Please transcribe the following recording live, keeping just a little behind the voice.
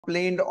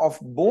complained of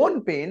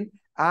bone pain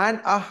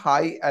and a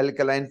high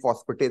alkaline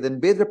phosphatase.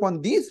 And based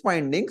upon these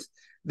findings,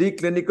 the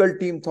clinical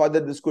team thought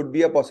that this could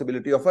be a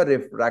possibility of a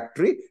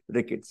refractory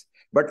rickets.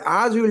 But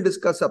as we will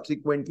discuss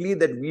subsequently,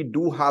 that we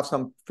do have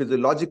some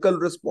physiological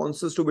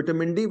responses to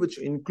vitamin D, which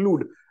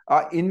include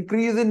an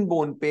increase in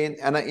bone pain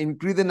and an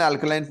increase in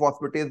alkaline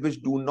phosphatase,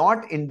 which do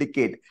not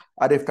indicate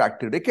a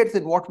refractory rickets.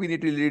 And what we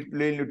need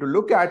to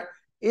look at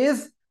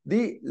is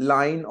the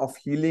line of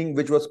healing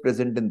which was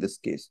present in this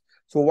case.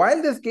 So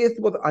while this case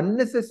was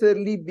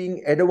unnecessarily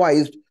being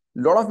advised,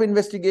 a lot of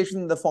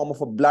investigation in the form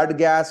of a blood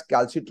gas,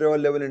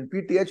 calcitriol level, and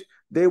PTH,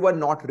 they were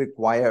not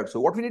required. So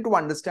what we need to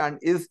understand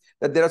is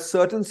that there are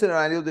certain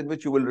scenarios in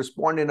which you will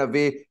respond in a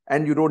way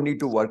and you don't need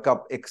to work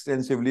up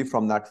extensively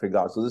from that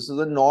regard. So this is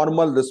a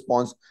normal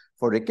response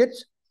for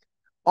rickets.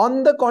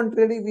 On the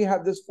contrary, we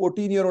have this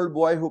 14-year-old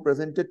boy who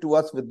presented to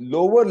us with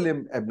lower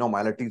limb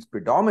abnormalities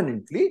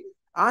predominantly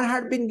and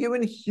had been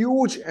given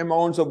huge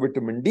amounts of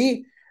vitamin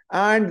D,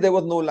 and there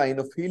was no line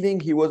of healing.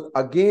 He was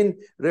again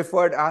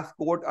referred as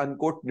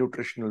quote-unquote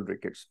nutritional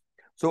rickets.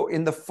 So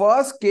in the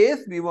first case,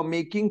 we were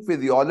making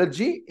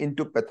physiology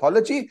into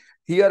pathology.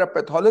 Here, a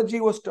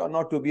pathology was turned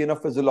out to be in a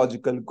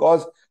physiological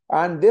cause,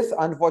 and this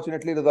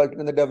unfortunately resulted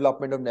in the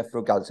development of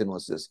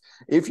nephrocalcinosis.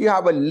 If you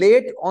have a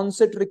late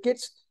onset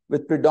rickets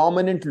with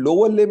predominant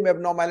lower limb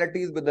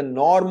abnormalities with a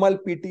normal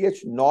PTH,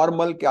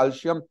 normal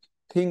calcium,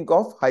 think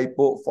of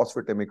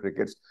hypophosphatemic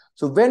rickets.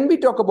 So when we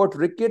talk about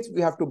rickets,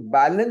 we have to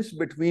balance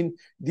between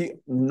the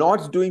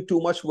not doing too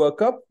much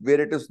workup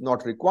where it is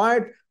not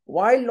required,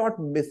 while not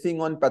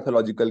missing on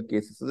pathological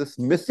cases. So this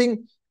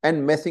missing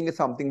and messing is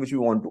something which we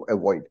want to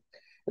avoid.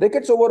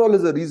 Rickets overall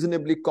is a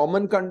reasonably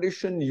common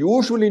condition,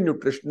 usually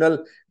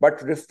nutritional, but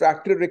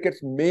refractory rickets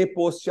may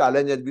pose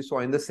challenge, as we saw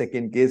in the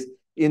second case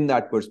in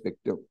that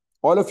perspective.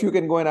 All of you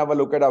can go and have a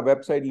look at our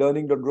website,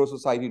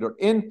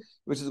 learning.growsociety.in,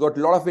 which has got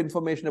a lot of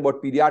information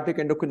about pediatric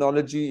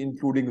endocrinology,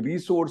 including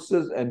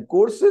resources and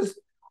courses.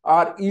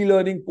 Our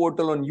e-learning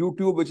portal on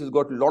YouTube, which has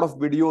got a lot of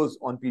videos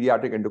on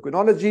pediatric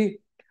endocrinology.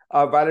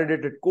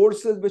 Validated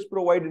courses, which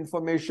provide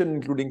information,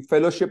 including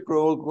fellowship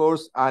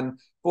course and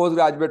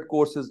postgraduate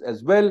courses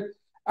as well.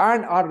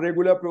 And our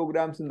regular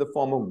programs in the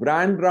form of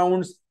grand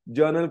rounds,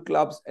 journal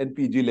clubs, and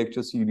PG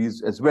lecture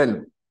series as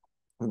well.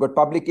 We've got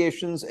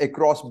publications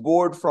across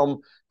board from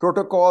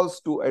protocols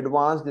to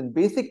advanced and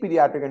basic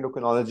pediatric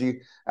endocrinology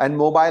and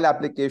mobile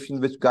applications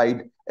which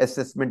guide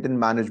assessment and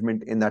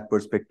management in that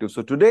perspective.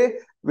 So today,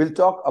 we'll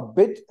talk a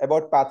bit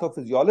about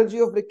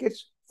pathophysiology of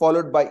rickets,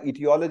 followed by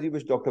etiology,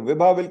 which Dr.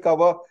 Vibha will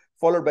cover,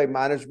 followed by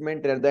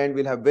management. And at the end,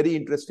 we'll have very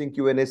interesting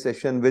Q&A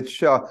session,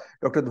 which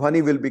Dr.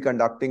 Dhwani will be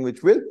conducting,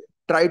 which will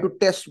try to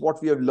test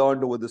what we have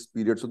learned over this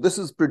period. So this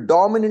is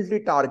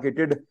predominantly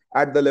targeted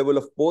at the level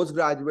of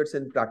postgraduates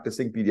and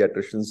practicing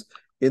pediatricians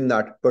in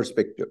that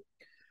perspective.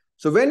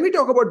 So when we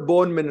talk about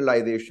bone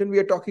mineralization, we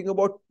are talking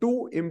about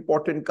two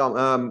important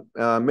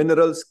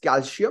minerals,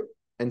 calcium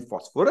and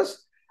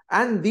phosphorus.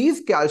 And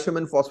these calcium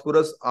and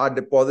phosphorus are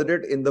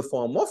deposited in the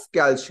form of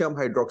calcium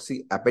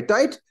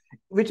hydroxyapatite,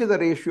 which is a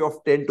ratio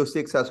of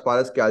 10:6 as far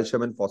as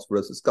calcium and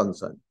phosphorus is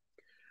concerned.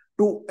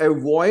 To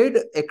avoid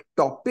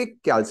ectopic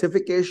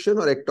calcification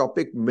or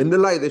ectopic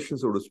mineralization,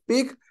 so to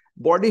speak,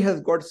 body has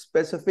got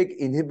specific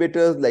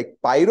inhibitors like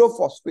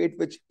pyrophosphate,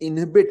 which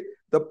inhibit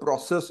the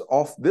process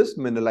of this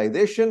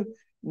mineralization.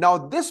 Now,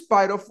 this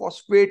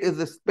pyrophosphate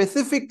is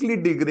specifically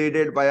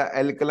degraded via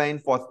alkaline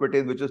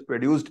phosphatase, which is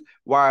produced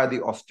via the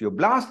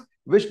osteoblast,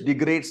 which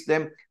degrades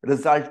them,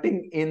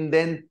 resulting in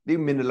then the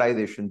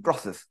mineralization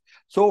process.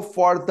 So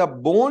for the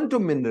bone to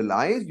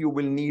mineralize, you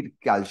will need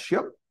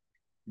calcium,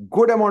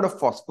 good amount of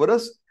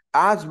phosphorus,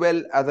 as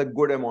well as a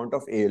good amount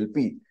of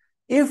ALP.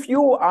 If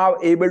you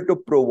are able to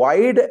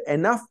provide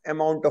enough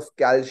amount of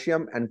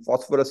calcium and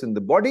phosphorus in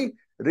the body,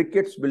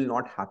 rickets will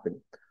not happen.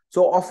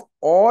 So of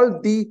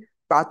all the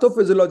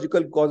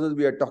pathophysiological causes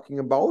we are talking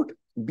about,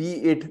 be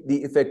it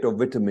the effect of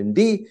vitamin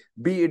D,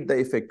 be it the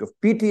effect of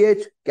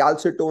PTH,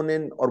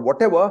 calcitonin, or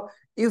whatever,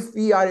 if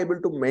we are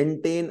able to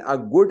maintain a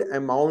good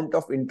amount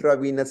of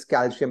intravenous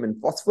calcium and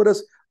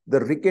phosphorus, the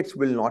rickets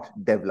will not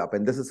develop.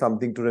 And this is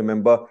something to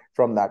remember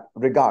from that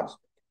regards.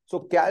 So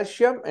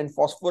calcium and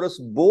phosphorus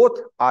both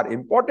are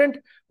important.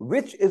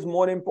 Which is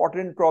more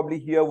important probably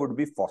here would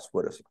be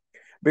phosphorus,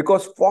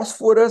 because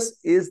phosphorus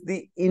is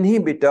the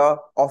inhibitor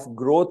of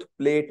growth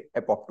plate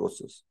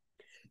apoptosis.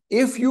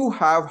 If you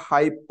have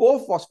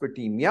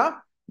hypophosphatemia,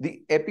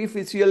 the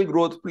epiphyseal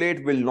growth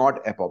plate will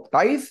not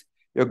apoptize.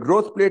 Your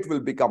growth plate will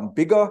become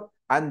bigger,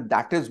 and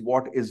that is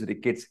what is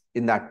rickets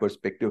in that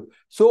perspective.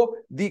 So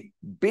the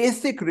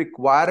basic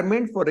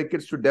requirement for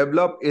rickets to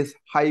develop is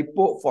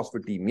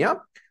hypophosphatemia.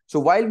 So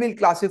while we'll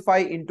classify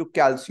into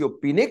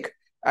calciopenic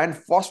and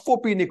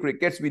phosphopenic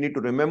rickets, we need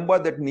to remember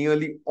that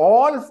nearly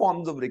all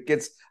forms of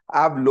rickets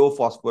have low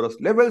phosphorus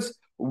levels.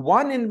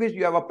 One in which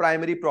you have a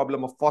primary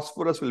problem of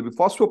phosphorus will be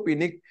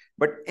phosphopenic,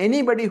 but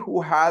anybody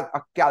who has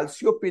a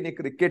calciopenic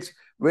rickets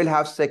will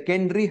have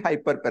secondary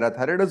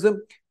hyperparathyroidism,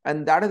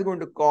 and that is going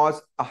to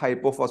cause a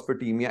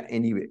hypophosphatemia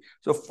anyway.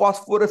 So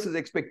phosphorus is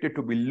expected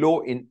to be low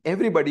in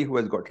everybody who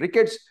has got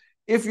rickets.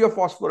 If your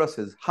phosphorus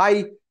is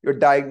high, your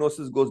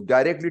diagnosis goes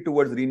directly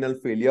towards renal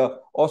failure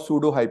or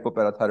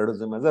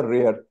pseudo-hypoparathyroidism as a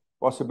rare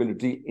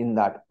possibility in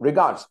that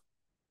regards.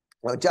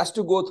 Now, just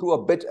to go through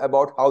a bit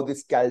about how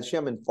this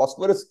calcium and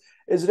phosphorus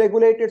is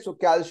regulated. So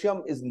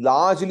calcium is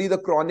largely the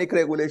chronic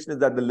regulation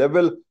is at the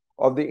level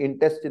of the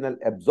intestinal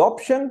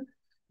absorption.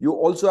 You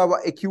also have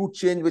an acute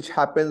change which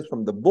happens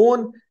from the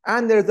bone,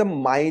 and there is a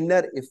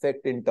minor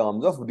effect in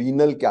terms of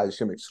renal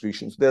calcium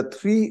excretion. So there are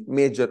three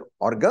major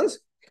organs: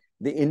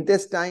 the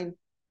intestine,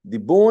 the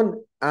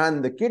bone,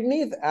 and the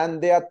kidneys,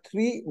 and there are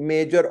three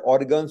major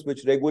organs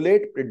which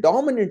regulate.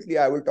 Predominantly,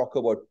 I will talk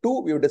about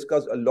two. We've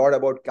discussed a lot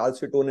about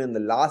calcitonin the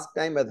last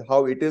time as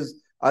how it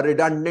is a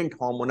redundant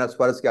hormone as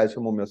far as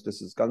calcium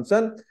homeostasis is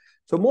concerned.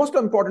 So most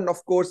important,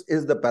 of course,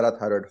 is the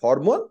parathyroid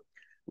hormone,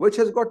 which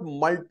has got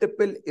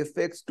multiple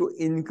effects to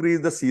increase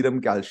the serum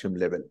calcium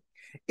level.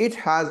 It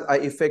has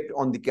an effect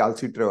on the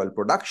calcitriol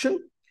production.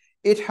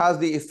 It has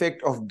the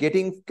effect of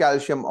getting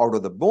calcium out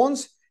of the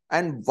bones.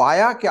 And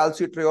via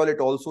calcitriol, it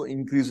also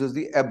increases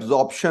the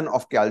absorption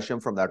of calcium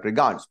from that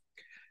regards.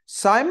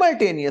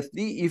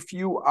 Simultaneously, if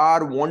you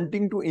are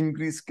wanting to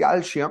increase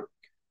calcium,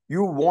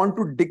 you want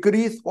to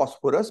decrease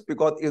phosphorus,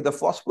 because if the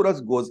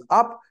phosphorus goes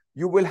up,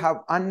 you will have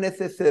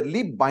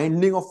unnecessarily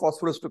binding of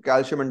phosphorus to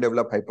calcium and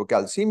develop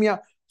hypocalcemia.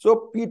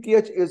 So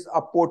PTH is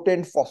a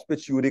potent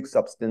phosphaturic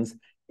substance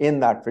in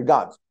that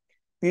regards.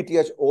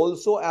 PTH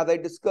also, as I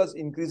discussed,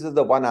 increases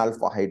the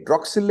 1-alpha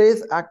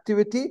hydroxylase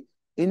activity,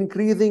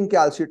 increasing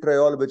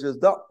calcitriol, which is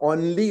the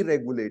only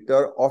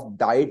regulator of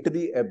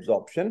dietary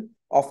absorption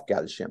of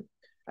calcium.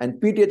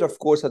 And PTH, of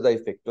course, has an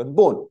effect on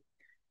bone.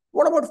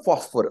 What about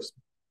phosphorus?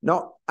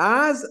 Now,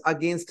 as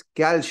against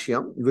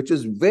calcium, which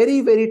is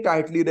very, very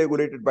tightly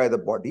regulated by the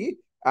body,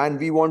 and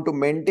we want to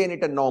maintain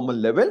it at normal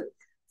level,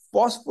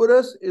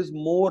 phosphorus is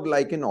more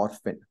like an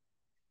orphan.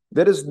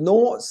 There is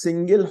no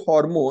single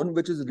hormone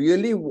which is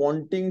really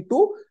wanting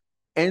to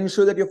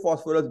ensure that your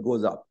phosphorus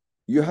goes up.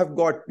 You have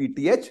got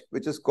PTH,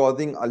 which is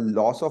causing a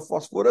loss of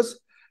phosphorus.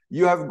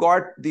 You have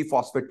got the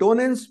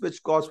phosphatonins,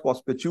 which cause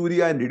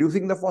phosphaturia and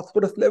reducing the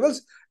phosphorus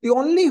levels. The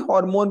only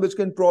hormone which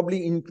can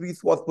probably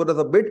increase phosphorus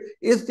a bit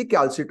is the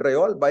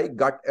calcitriol by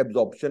gut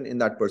absorption in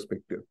that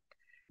perspective.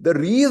 The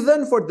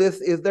reason for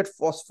this is that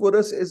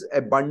phosphorus is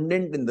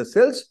abundant in the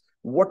cells.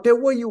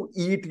 Whatever you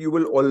eat, you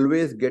will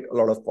always get a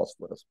lot of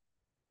phosphorus.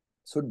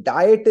 So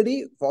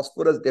dietary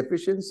phosphorus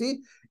deficiency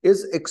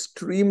is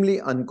extremely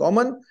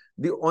uncommon.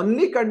 The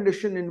only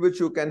condition in which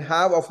you can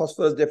have a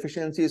phosphorus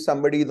deficiency is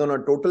somebody is on a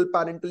total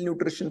parental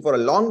nutrition for a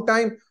long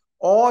time,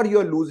 or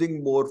you're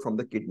losing more from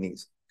the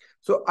kidneys.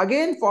 So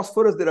again,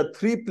 phosphorus, there are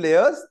three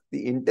players: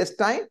 the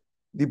intestine,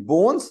 the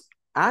bones,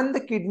 and the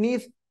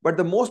kidneys. But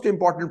the most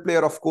important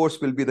player, of course,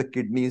 will be the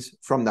kidneys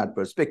from that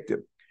perspective.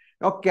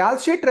 Now,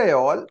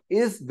 calcitriol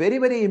is very,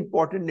 very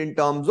important in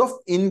terms of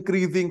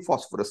increasing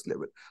phosphorus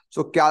level.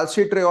 So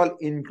calcitriol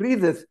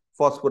increases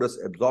phosphorus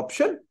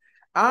absorption,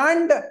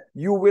 and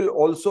you will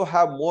also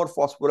have more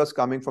phosphorus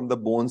coming from the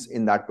bones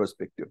in that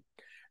perspective.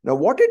 Now,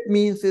 what it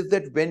means is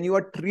that when you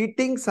are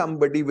treating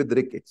somebody with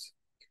rickets,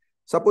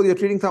 suppose you're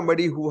treating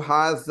somebody who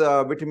has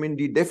vitamin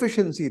D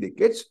deficiency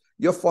rickets,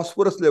 your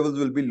phosphorus levels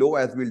will be low,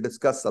 as we'll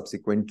discuss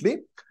subsequently.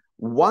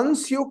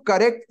 Once you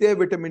correct their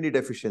vitamin D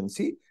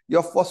deficiency,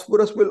 your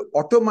phosphorus will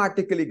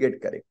automatically get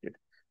corrected.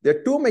 There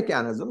are two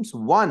mechanisms.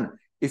 One,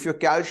 if your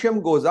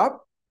calcium goes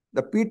up,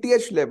 the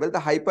PTH level, the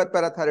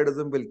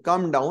hyperparathyroidism will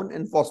come down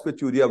and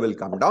phosphaturia will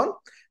come down.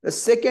 The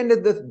second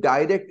is the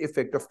direct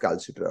effect of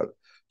calcitriol.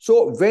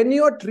 So when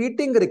you are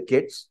treating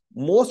rickets,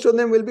 most of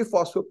them will be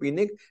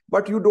phosphopenic,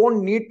 but you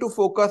don't need to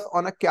focus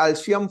on a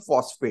calcium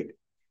phosphate.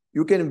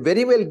 You can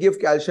very well give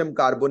calcium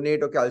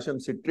carbonate or calcium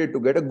citrate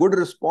to get a good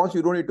response.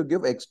 You don't need to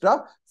give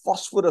extra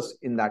phosphorus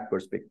in that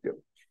perspective.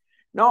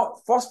 Now,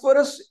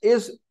 phosphorus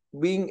is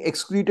being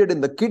excreted in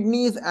the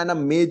kidneys, and a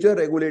major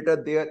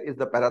regulator there is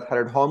the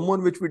parathyroid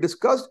hormone, which we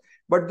discussed,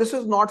 but this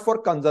is not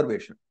for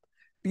conservation.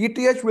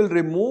 PTH will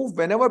remove,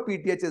 whenever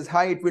PTH is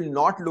high, it will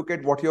not look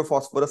at what your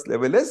phosphorus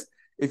level is.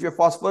 If your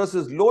phosphorus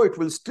is low, it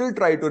will still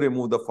try to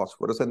remove the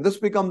phosphorus, and this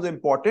becomes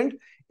important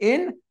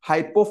in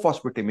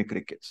hypophosphatemic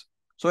rickets.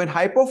 So in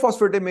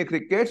hypophosphatemic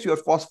rickets, your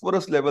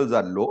phosphorus levels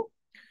are low,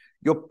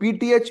 your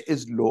PTH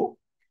is low,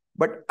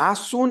 but as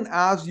soon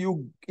as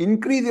you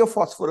increase your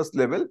phosphorus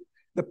level,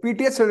 the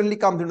PTH suddenly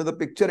comes into the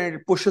picture and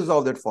it pushes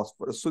out that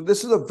phosphorus. So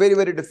this is a very,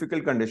 very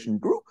difficult condition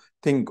to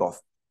think of.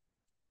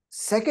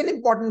 Second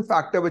important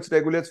factor which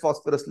regulates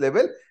phosphorus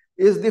level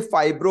is the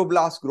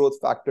fibroblast growth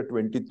factor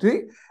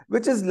 23,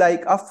 which is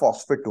like a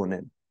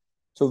phosphatonin.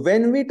 So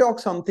when we talk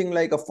something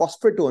like a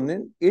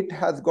phosphatonin, it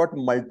has got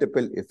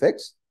multiple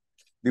effects.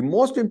 The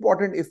most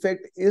important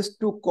effect is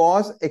to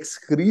cause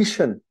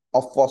excretion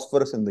of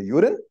phosphorus in the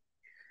urine.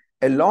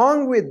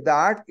 Along with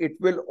that, it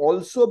will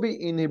also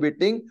be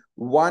inhibiting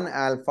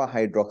 1-alpha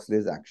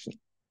hydroxylase action.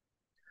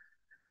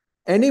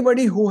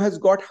 Anybody who has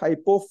got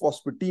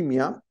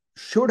hypophosphatemia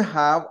should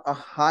have a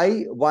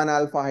high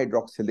 1-alpha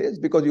hydroxylase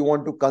because you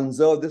want to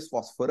conserve this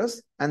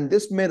phosphorus, and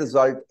this may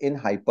result in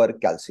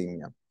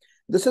hypercalcemia.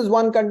 This is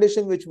one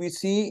condition which we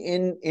see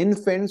in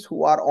infants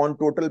who are on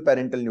total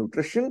parental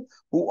nutrition,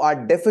 who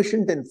are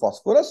deficient in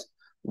phosphorus.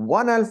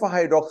 1-alpha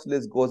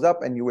hydroxylase goes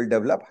up and you will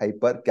develop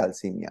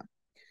hypercalcemia.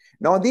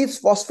 Now,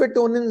 these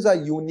phosphatonins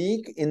are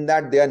unique in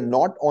that they are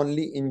not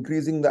only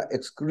increasing the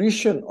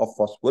excretion of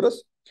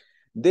phosphorus,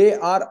 they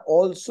are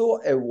also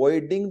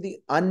avoiding the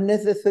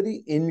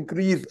unnecessary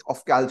increase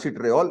of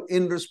calcitriol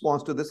in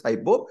response to this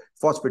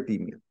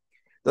hypophosphatemia.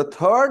 The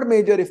third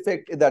major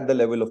effect is at the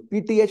level of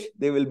PTH.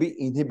 They will be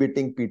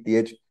inhibiting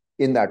PTH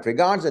in that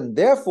regards, and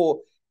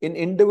therefore, in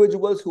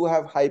individuals who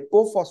have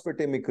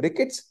hypophosphatemic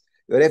rickets,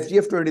 your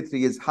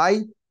FGF23 is high,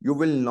 you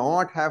will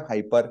not have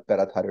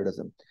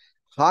hyperparathyroidism.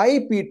 High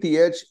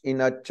PTH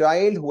in a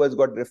child who has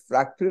got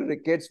refractory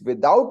rickets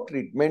without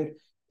treatment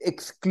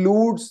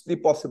excludes the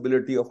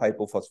possibility of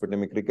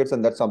hypophosphatemic rickets,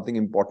 and that's something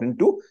important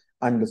to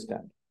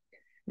understand.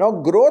 Now,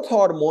 growth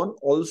hormone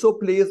also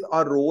plays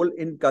a role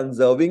in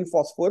conserving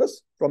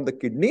phosphorus from the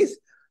kidneys.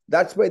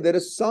 That's why there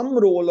is some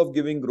role of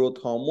giving growth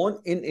hormone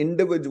in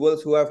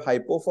individuals who have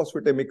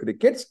hypophosphatemic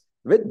rickets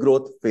with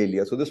growth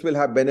failure. So this will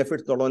have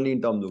benefits not only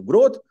in terms of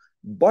growth,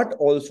 but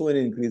also in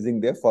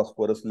increasing their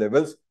phosphorus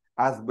levels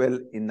as well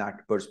in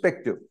that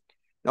perspective.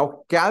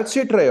 Now,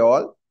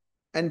 calcitriol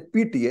and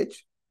PTH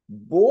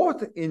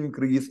both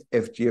increase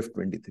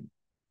FGF23.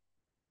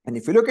 And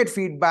if you look at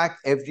feedback,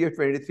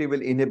 FGF23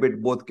 will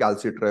inhibit both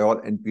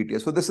calcitriol and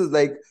PTH. So this is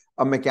like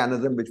a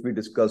mechanism which we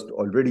discussed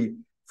already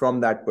from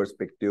that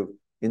perspective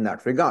in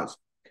that regards.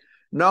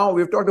 Now,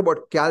 we've talked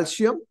about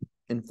calcium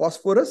and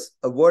phosphorus,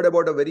 a word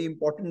about a very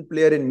important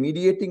player in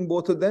mediating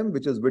both of them,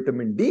 which is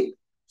vitamin D.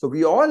 So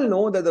we all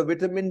know that the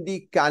vitamin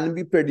D can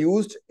be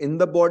produced in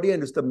the body,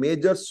 and it's the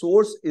major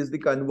source is the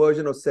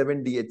conversion of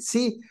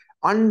 7-DHC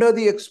under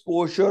the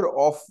exposure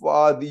of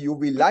the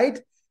UV light.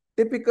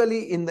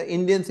 Typically, in the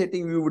Indian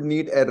setting, we would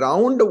need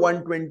around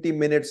 120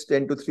 minutes,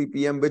 10 to 3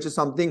 p.m., which is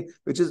something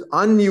which is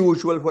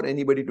unusual for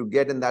anybody to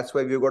get. And that's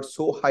why we've got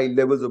so high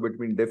levels of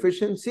vitamin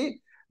deficiency,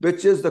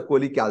 which is the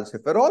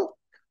cholecalciferol.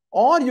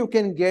 Or you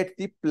can get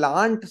the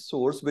plant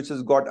source, which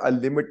has got a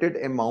limited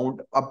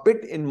amount, a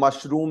bit in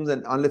mushrooms,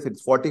 and unless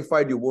it's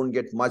fortified, you won't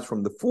get much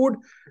from the food.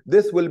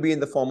 This will be in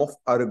the form of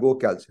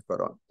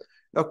ergocalciferol.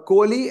 Now,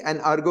 chole and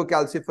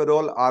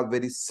ergocalciferol are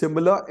very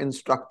similar in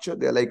structure.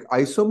 They're like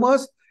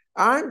isomers.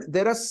 And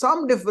there are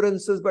some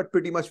differences, but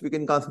pretty much we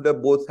can consider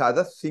both as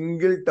a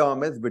single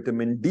term as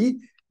vitamin D.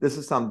 This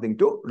is something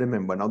to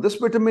remember. Now, this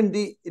vitamin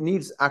D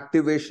needs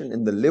activation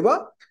in the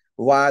liver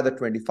via the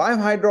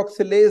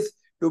 25-hydroxylase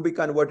to be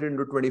converted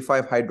into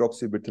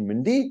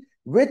 25-hydroxyvitamin D,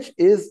 which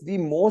is the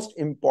most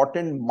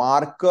important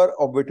marker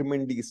of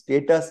vitamin D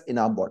status in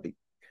our body.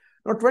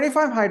 Now,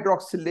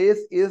 25-hydroxylase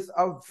is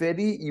a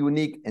very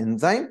unique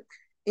enzyme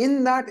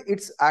in that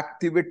its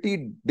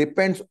activity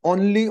depends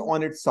only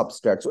on its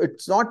substrate. So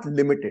it's not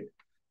limited.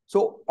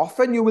 So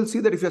often you will see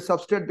that if your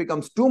substrate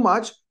becomes too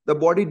much, the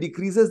body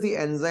decreases the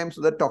enzyme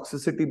so that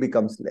toxicity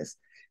becomes less.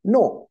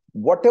 No,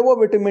 whatever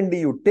vitamin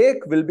D you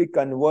take will be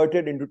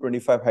converted into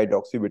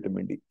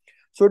 25-hydroxyvitamin D.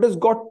 So it has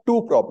got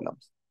two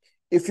problems.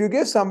 If you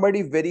give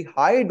somebody very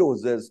high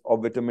doses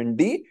of vitamin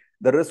D,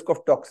 the risk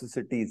of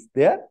toxicity is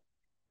there.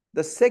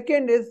 The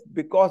second is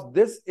because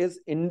this is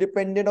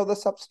independent of the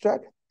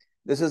substrate.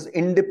 This is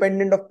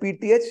independent of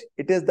PTH.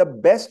 It is the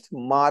best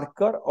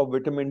marker of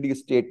vitamin D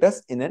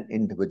status in an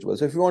individual.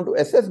 So if you want to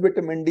assess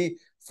vitamin D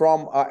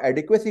from an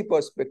adequacy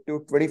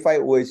perspective,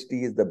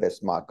 25-OHD is the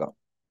best marker.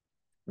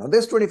 Now,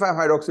 this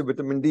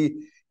 25-hydroxyvitamin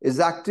D is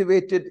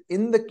activated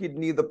in the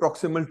kidney, the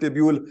proximal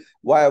tubule,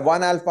 via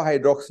 1-alpha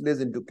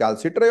hydroxylase into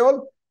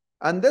calcitriol.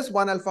 And this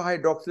 1-alpha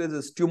hydroxylase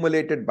is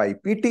stimulated by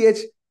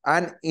PTH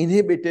and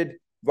inhibited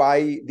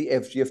by the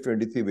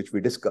FGF23, which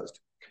we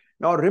discussed.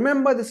 Now,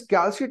 remember, this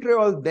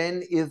calcitriol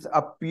then is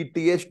a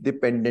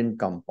PTH-dependent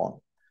compound.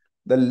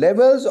 The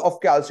levels of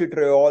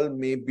calcitriol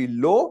may be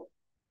low,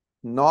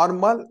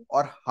 normal,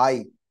 or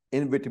high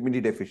in vitamin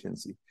D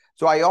deficiency.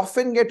 So I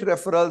often get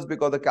referrals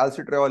because the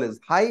calcitriol is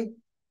high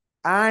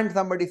and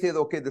somebody says,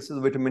 okay, this is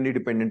vitamin D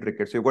dependent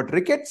rickets. So you've got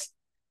rickets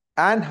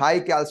and high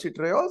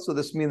calcitriol. So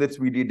this means it's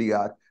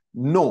VDDR.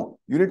 No,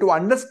 you need to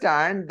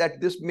understand that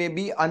this may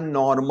be a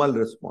normal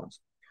response.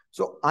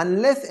 So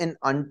unless and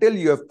until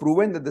you have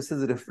proven that this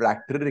is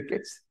refractory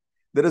rickets,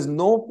 there is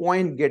no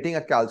point getting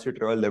a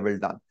calcitriol level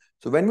done.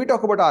 So when we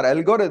talk about our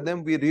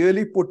algorithm, we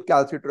really put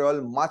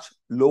calcitriol much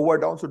lower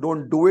down. So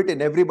don't do it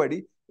in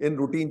everybody. In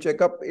routine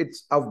checkup,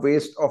 it's a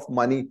waste of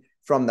money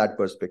from that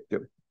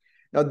perspective.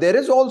 Now, there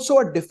is also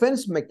a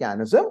defense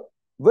mechanism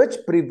which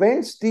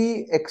prevents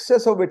the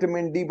excess of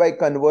vitamin D by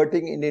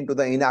converting it into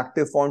the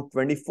inactive form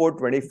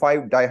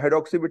 24-25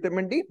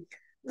 dihydroxyvitamin D.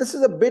 This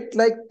is a bit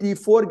like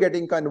T4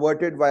 getting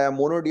converted via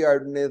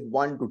monodeiodinase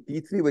 1 to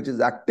T3, which is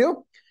active,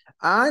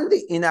 and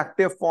the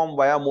inactive form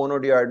via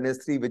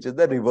monodeiodinase 3, which is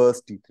the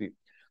reverse T3.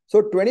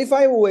 So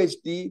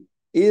 25-OHD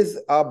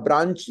is a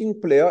branching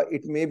player.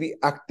 It may be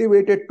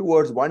activated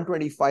towards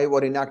 125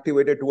 or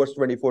inactivated towards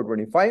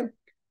 24-25.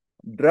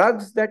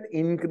 Drugs that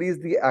increase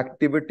the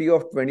activity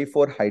of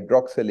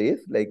 24-hydroxylase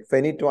like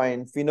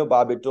phenytoin,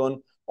 phenobarbital,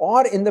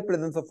 or in the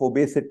presence of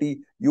obesity,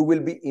 you will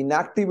be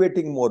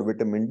inactivating more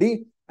vitamin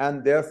D,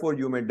 and therefore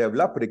you may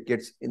develop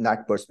rickets in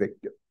that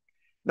perspective.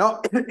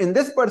 Now, in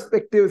this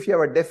perspective, if you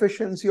have a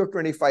deficiency of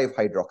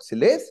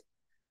 25-hydroxylase,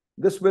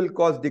 this will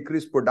cause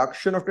decreased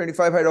production of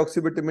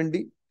 25-hydroxyvitamin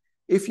D.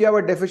 If you have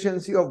a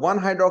deficiency of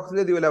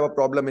 1-hydroxylase, you will have a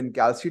problem in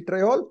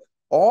calcitriol,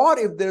 or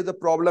if there is a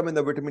problem in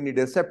the vitamin D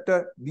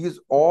receptor, these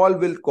all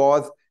will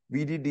cause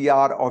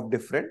VDDR of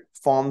different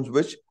forms,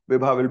 which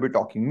Vibha will be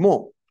talking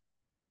more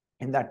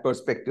in that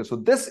perspective. So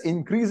this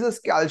increases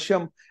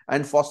calcium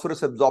and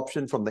phosphorus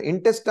absorption from the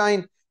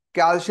intestine,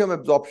 calcium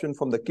absorption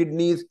from the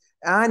kidneys,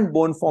 and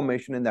bone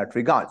formation in that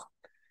regard.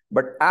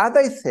 But as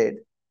I said,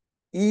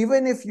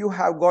 even if you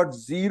have got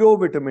zero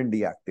vitamin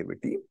D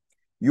activity,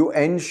 you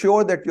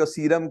ensure that your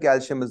serum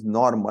calcium is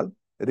normal,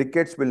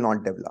 rickets will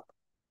not develop.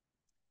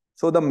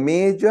 So the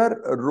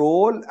major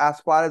role as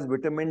far as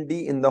vitamin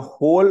D in the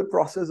whole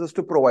process is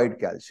to provide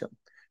calcium.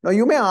 Now,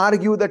 you may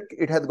argue that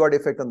it has got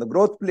effect on the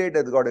growth plate,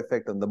 it has got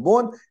effect on the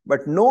bone,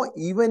 but no,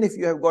 even if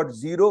you have got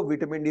zero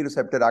vitamin D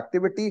receptor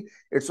activity,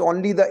 it's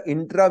only the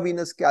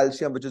intravenous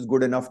calcium which is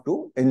good enough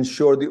to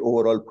ensure the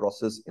overall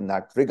process in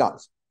that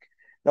regards.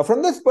 Now,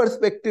 from this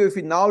perspective, if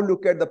we now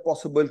look at the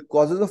possible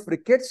causes of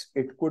rickets,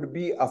 it could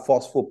be a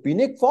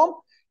phosphopenic form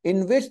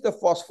in which the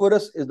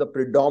phosphorus is the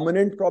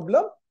predominant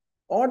problem,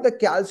 or the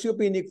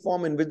calciopenic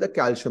form in which the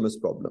calcium is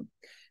problem.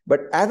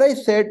 But as I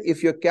said,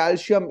 if your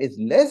calcium is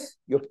less,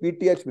 your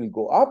PTH will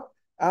go up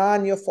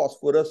and your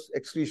phosphorus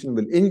excretion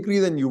will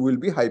increase and you will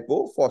be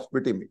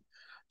hypophosphatemic.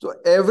 So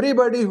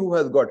everybody who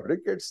has got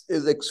rickets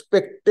is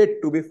expected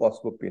to be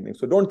phosphopenic.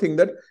 So don't think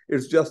that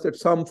it's just that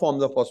some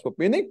forms of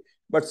phosphopenic,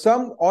 but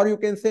some, or you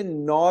can say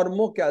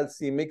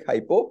normocalcemic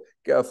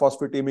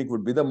hypophosphatemic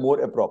would be the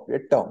more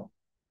appropriate term.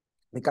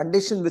 The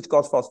conditions which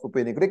cause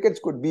phosphopenic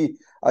rickets could be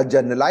a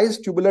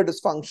generalized tubular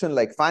dysfunction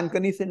like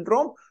Fanconi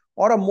syndrome,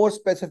 or a more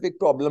specific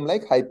problem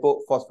like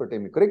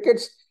hypophosphatemic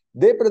rickets.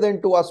 They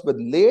present to us with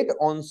late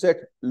onset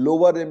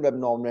lower limb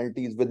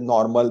abnormalities with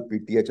normal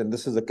PTH, and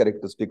this is a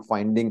characteristic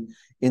finding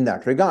in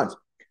that regard.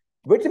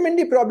 Vitamin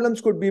D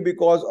problems could be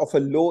because of a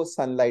low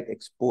sunlight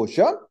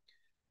exposure,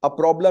 a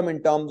problem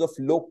in terms of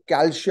low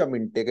calcium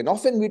intake, and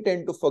often we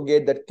tend to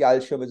forget that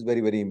calcium is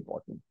very, very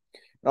important.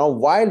 Now,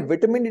 while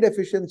vitamin D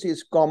deficiency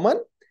is common,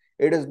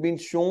 it has been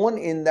shown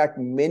in that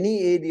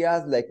many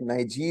areas like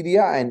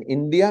Nigeria and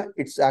India,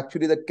 it's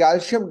actually the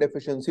calcium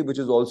deficiency which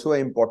is also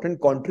an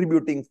important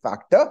contributing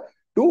factor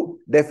to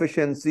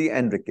deficiency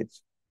and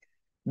rickets.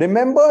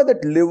 Remember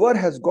that liver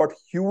has got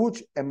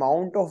huge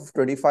amount of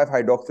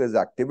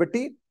 25-hydroxylase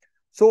activity.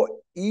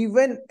 So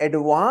even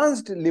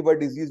advanced liver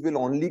disease will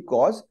only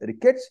cause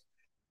rickets.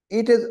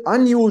 It is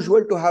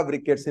unusual to have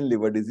rickets in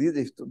liver disease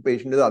if the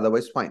patient is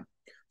otherwise fine.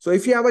 So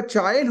if you have a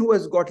child who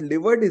has got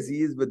liver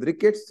disease with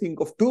rickets, think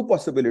of two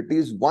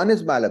possibilities. One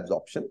is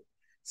malabsorption.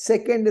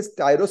 Second is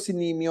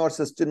tyrosinemia or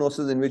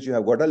cystinosis, in which you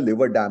have got a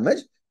liver damage,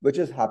 which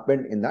has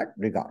happened in that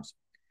regards.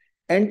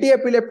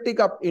 Anti-epileptic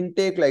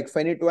intake like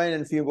phenytoin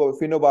and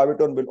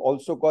phenobarbital will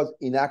also cause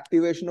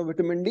inactivation of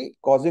vitamin D,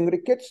 causing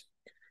rickets.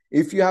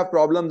 If you have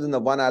problems in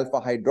the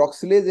 1-alpha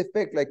hydroxylase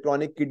effect like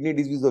chronic kidney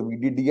disease or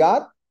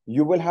VDDR,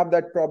 you will have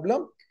that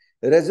problem.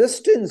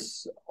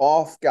 Resistance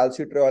of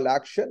calcitriol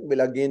action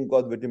will again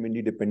cause vitamin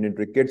D dependent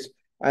rickets,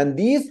 and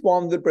these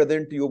forms will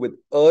present to you with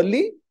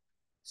early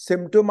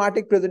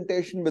symptomatic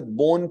presentation with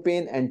bone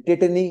pain and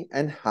tetany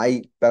and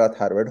high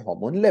parathyroid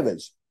hormone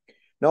levels.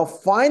 Now,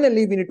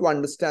 finally, we need to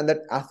understand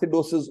that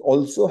acidosis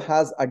also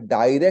has a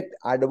direct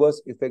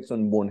adverse effects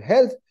on bone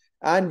health,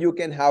 and you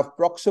can have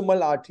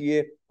proximal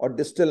RTA or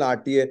distal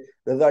RTA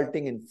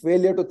resulting in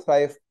failure to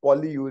thrive,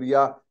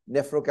 polyuria,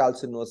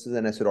 nephrocalcinosis,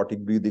 and acidotic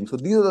breathing. So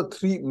these are the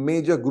three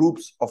major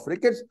groups of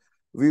rickets.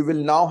 We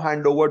will now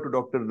hand over to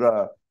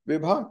Dr.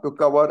 Vibha to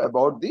cover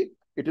about the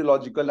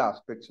etiological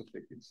aspects of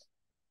rickets.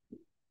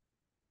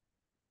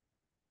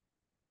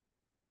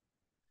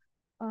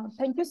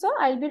 Thank you, sir.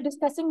 I'll be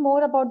discussing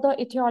more about the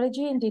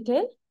etiology in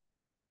detail.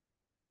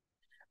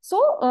 So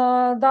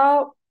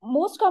the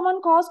most common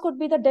cause could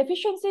be the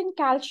deficiency in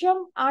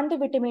calcium and the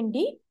vitamin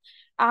D,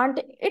 and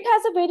it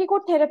has a very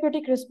good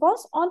therapeutic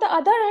response. On the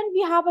other hand,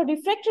 we have a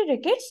refractory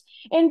rickets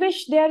in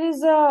which there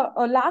is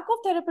a lack of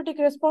therapeutic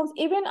response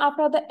even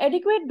after the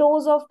adequate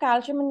dose of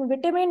calcium and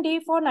vitamin D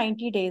for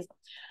 90 days.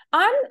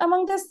 And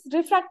among this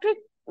refractory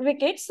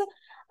rickets,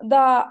 the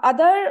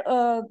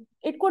other,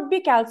 it could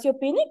be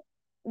calciopenic,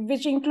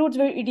 which includes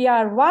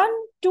EDR1,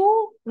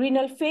 2,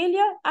 renal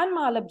failure, and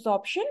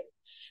malabsorption.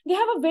 They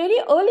have a very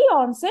early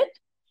onset.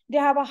 They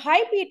have a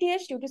high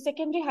PTH due to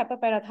secondary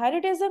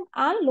hyperparathyroidism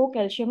and low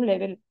calcium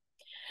level.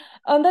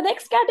 The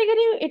next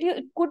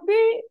category,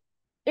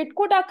 it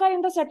could occur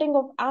in the setting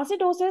of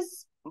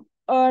acidosis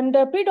and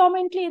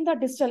predominantly in the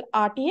distal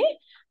RTA.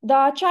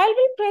 The child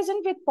will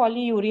present with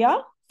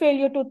polyuria,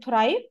 failure to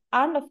thrive,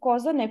 and of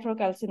course the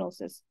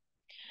nephrocalcinosis.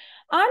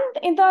 And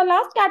in the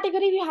last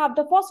category, we have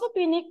the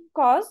phosphopenic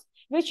cause,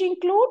 which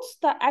includes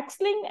the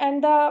X-linked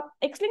and the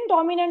X-linked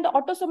dominant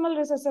autosomal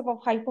recessive of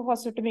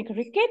hypophosphatemic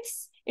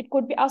rickets. It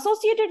could be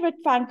associated with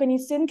Fanconi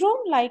syndrome,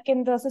 like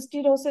in the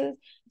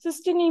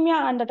cystinemia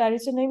and the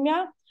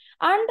tyrosinemia,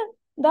 and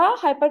the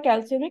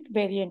hypercalcemic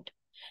variant.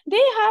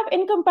 They have,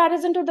 in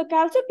comparison to the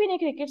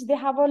calcipenic rickets, they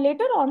have a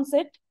later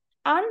onset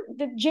and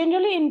that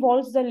generally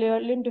involves the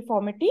limb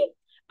deformity.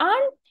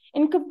 And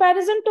in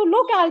comparison to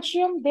low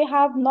calcium, they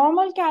have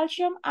normal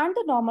calcium and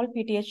the normal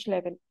PTH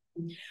level.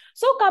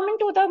 So coming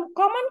to the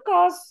common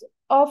cause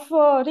of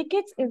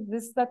rickets is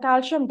this, the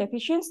calcium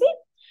deficiency.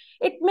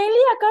 It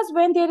mainly occurs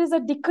when there is a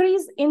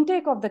decreased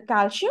intake of the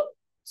calcium.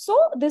 So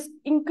this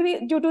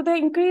increase, due to the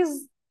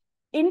increased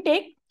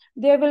intake,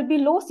 there will be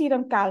low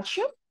serum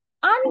calcium,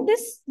 and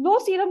this low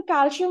serum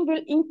calcium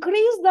will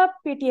increase the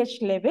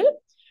PTH level,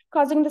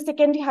 causing the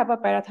secondary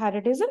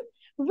hyperparathyroidism,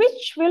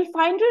 which will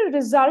finally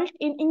result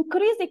in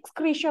increased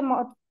excretion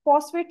of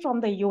phosphate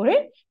from the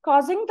urine,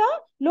 causing the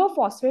low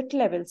phosphate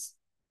levels.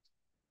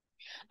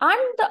 And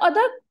the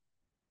other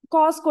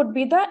cause could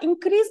be the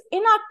increased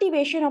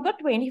inactivation of the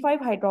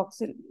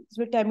 25-hydroxyl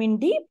vitamin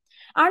D,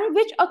 and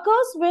which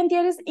occurs when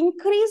there is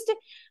increased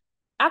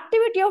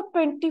activity of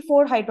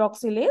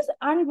 24-hydroxylase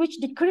and which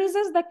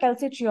decreases the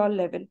calcitriol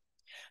level.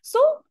 So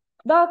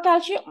the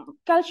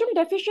calcium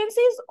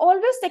deficiency is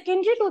always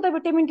secondary to the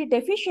vitamin D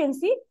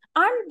deficiency,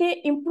 and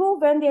they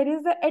improve when there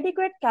is the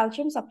adequate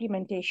calcium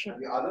supplementation.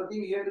 And the other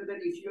thing here is that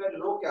if you are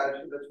low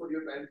calcium, that's what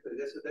you're trying to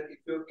suggest, is that if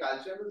your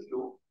calcium is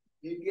low,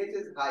 PTH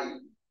is high,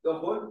 the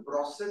whole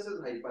process is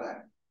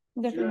hyperactive.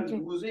 Definitely. So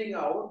you are losing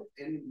out,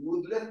 and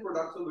useless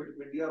products of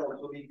vitamin D are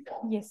also being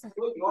formed. Yes, sir.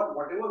 So your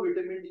whatever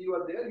vitamin D you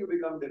are there, you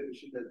become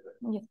deficient as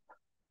well. Yes.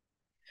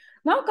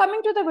 Now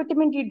coming to the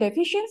vitamin D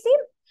deficiency.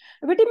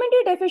 Vitamin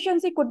D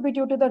deficiency could be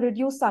due to the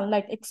reduced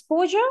sunlight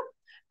exposure,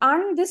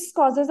 and this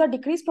causes a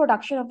decreased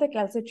production of the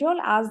calcitriol,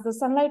 as the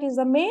sunlight is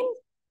the main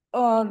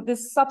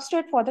this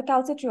substrate for the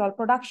calcitriol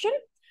production.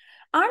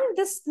 And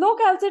this low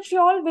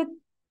calcitriol will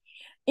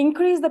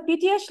increase the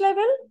PTH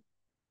level.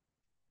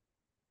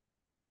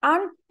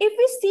 And if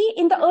we see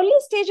in the early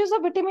stages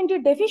of vitamin D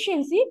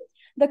deficiency,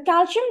 the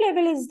calcium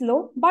level is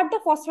low, but the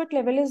phosphate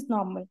level is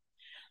normal.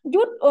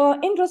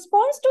 In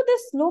response to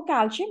this low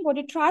calcium,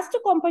 body tries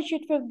to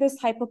compensate for this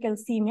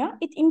hypocalcemia.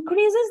 It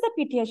increases the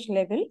PTH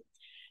level,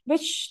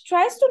 which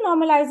tries to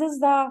normalizes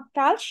the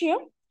calcium,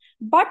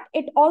 but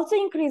it also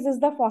increases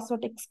the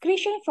phosphate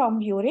excretion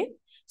from urine.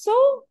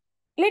 So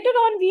later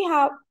on, we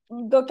have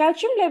the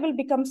calcium level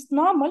becomes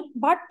normal,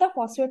 but the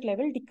phosphate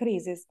level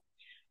decreases.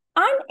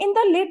 And in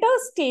the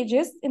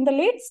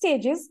late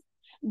stages,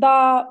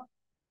 the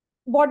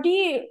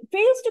body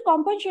fails to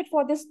compensate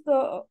for this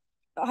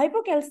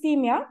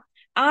hypocalcemia,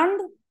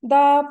 and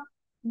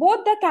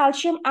both the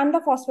calcium and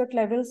the phosphate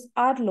levels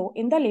are low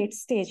in the late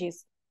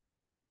stages.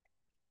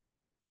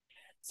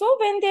 So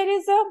when there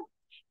is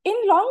in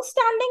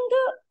long-standing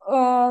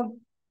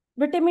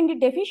vitamin D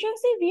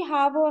deficiency, we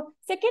have a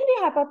secondary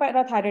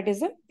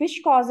hyperparathyroidism,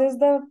 which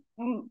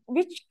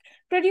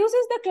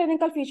produces the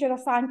clinical feature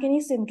of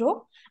Fanconi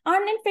syndrome.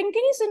 And in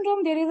Fanconi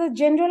syndrome, there is a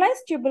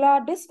generalized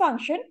tubular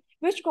dysfunction,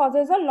 which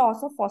causes a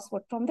loss of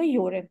phosphate from the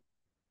urine.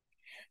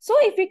 So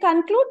if we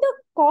conclude the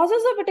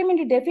causes of vitamin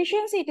D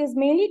deficiency, it is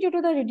mainly due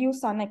to the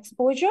reduced sun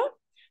exposure,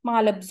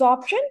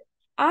 malabsorption,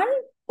 and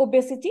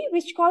obesity,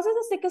 which causes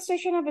the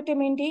sequestration of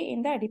vitamin D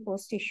in the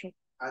adipose tissue.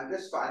 And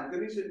this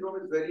Fanconi syndrome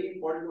is very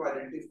important to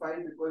identify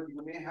because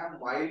you may have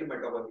mild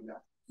metabolic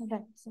acidosis.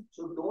 Right.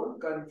 So don't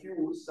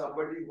confuse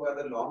somebody who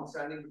has a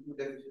long-standing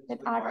deficiency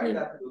with mild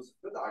acidosis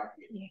with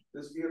RTA. Yeah.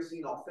 This we have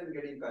seen often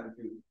getting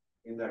confused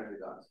in that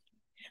regard.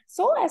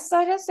 So as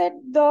Sarah said,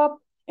 the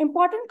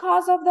important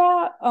cause of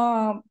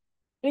the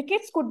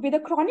rickets could be the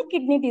chronic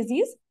kidney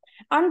disease.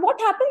 And what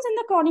happens in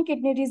the chronic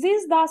kidney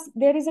disease, thus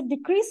there is a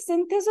decreased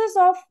synthesis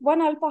of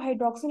 1-alpha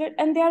hydroxylate,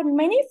 and there are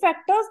many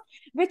factors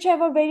which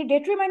have a very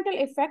detrimental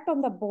effect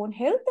on the bone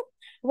health.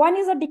 One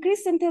is a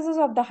decreased synthesis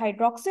of the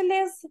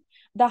hydroxylase,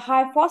 the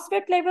high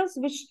phosphate levels,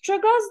 which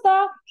triggers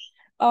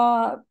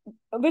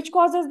which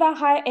causes the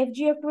high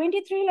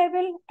FGF23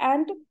 level,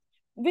 and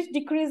which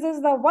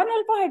decreases the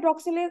 1-alpha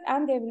hydroxylase,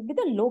 and there will be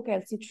the low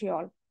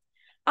calcitriol.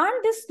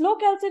 And this low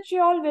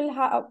calcitriol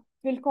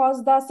will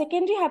cause the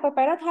secondary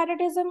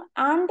hyperparathyroidism,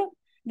 and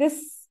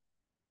this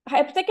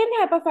secondary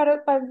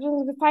hyperparathyroidism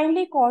will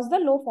finally cause the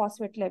low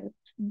phosphate level.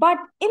 But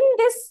in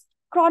this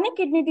chronic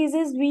kidney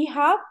disease, we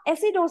have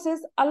acidosis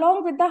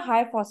along with the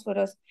high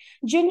phosphorus.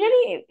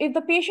 Generally, if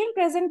the patient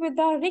present with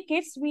the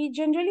rickets, we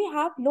generally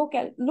have low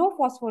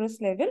phosphorus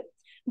level.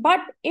 But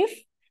if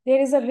there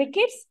is a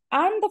rickets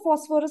and the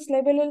phosphorus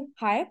level is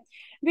high,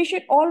 we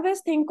should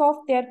always think of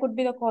there could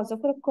be the cause of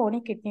a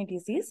chronic kidney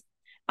disease,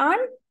 and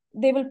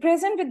they will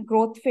present with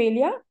growth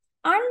failure,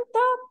 and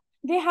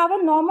they have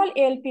a normal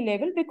ALP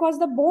level because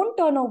the bone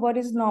turnover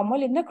is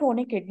normal in the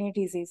chronic kidney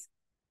disease.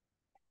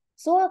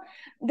 So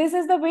this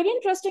is the very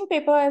interesting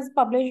paper as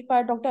published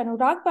by Dr.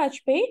 Anurag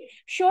Bajpayee,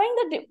 showing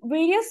the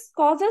various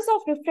causes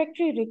of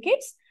refractory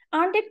rickets,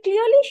 and it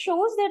clearly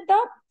shows that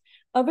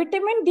the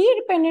vitamin D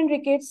dependent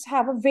rickets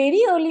have a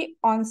very early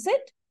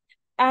onset,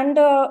 and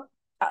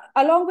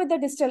along with the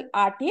distal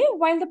RTA,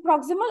 while the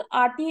proximal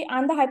RTA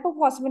and the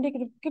hypophosphatic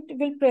ricket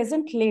will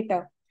present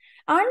later.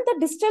 And the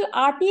distal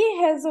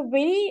RTA has a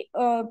very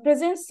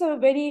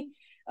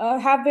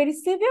have very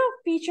severe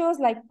features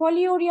like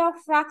polyuria,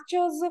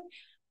 fractures,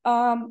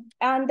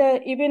 and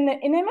even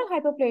enamel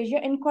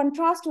hyperplasia in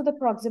contrast to the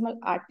proximal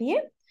RTA.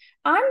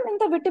 And in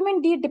the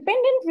vitamin D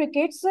dependent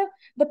rickets,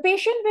 the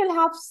patient will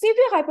have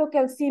severe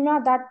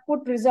hypocalcemia that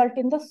could result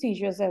in the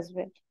seizures as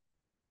well.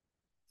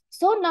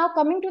 So now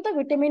coming to the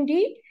vitamin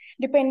D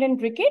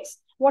dependent rickets,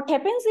 what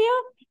happens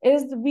here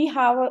is we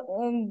have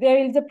there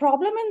is a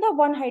problem in the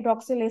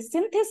 1-hydroxylase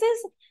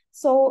synthesis.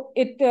 So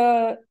it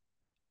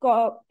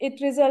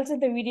results in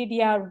the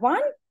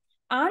VDDR1,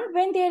 and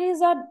when there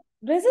is a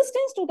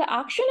resistance to the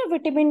action of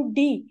vitamin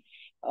D,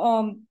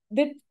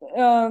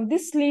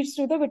 this leads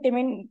to the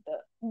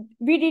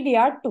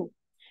VDDR2,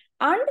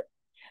 and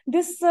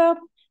this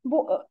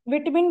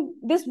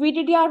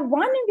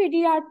VDDR1 and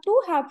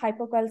VDDR2 have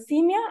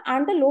hypocalcemia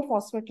and the low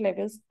phosphate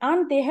levels,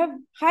 and they have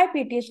high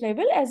PTH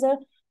level as a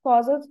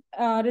cause of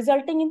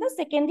resulting in the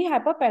secondary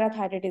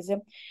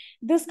hyperparathyroidism.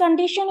 This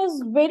condition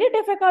is very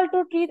difficult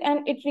to treat,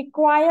 and it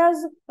requires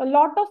a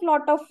lot of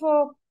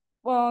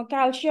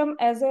calcium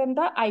as in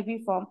the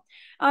IV form.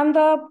 And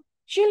the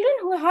children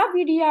who have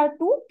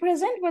VDR2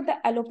 present with the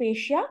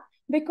alopecia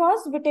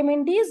because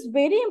vitamin D is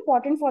very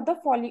important for the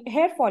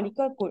hair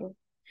follicle growth.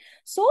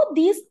 So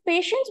these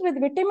patients with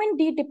vitamin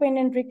D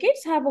dependent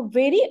rickets have a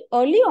very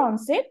early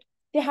onset.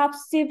 They have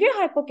severe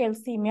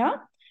hypocalcemia,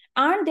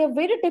 and they're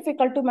very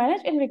difficult to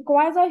manage and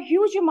requires a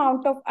huge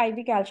amount of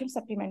IV calcium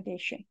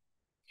supplementation.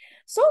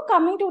 So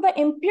coming to the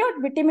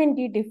impaired vitamin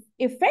D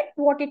effect,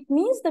 what it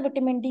means, the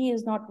vitamin D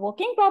is not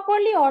working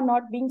properly or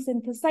not being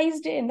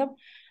synthesized in the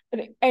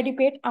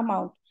adequate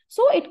amount.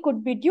 So it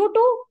could be due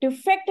to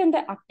defect in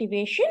the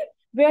activation,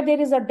 where there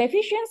is a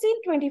deficiency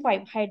in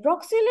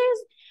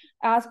 25-hydroxylase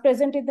as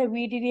present in the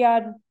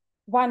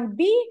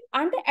VDDR1B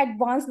and the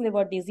advanced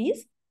liver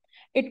disease.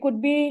 It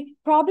could be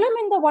problem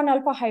in the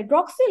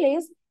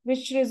 1-alpha-hydroxylase,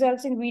 which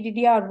results in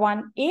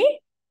VDDR1A,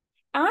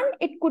 and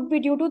it could be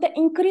due to the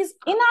increased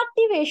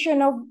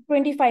inactivation of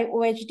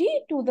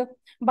 25-OHD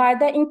by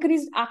the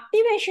increased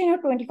activation of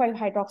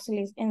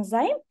 25-hydroxylase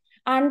enzyme.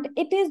 And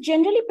it is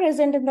generally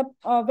present in the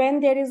when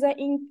there is an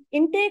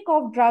intake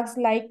of drugs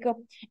like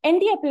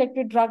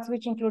anti-epileptic drugs,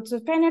 which includes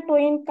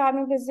phenytoin,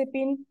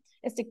 carbamazepine,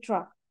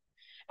 etc.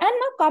 And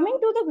now coming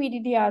to the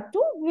VDDR2,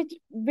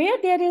 where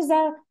there is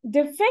a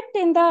defect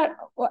in the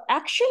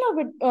action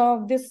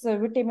of this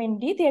vitamin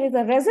D, there is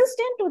a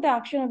resistance to the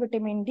action of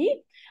vitamin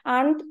D,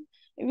 and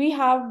we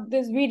have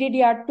this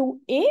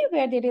VDDR2A,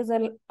 where there is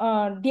a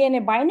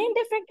DNA binding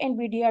defect, and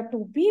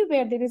VDDR2B,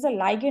 where there is a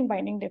ligand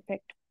binding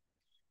defect.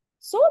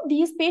 So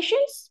these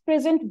patients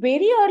present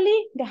very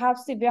early, they have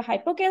severe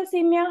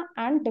hypocalcemia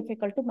and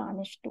difficult to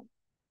manage too.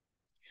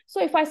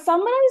 So if I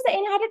summarize the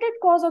inherited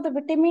cause of the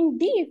vitamin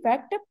D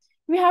effect,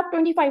 we have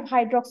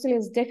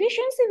 25-hydroxylase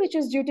deficiency, which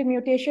is due to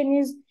mutation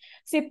is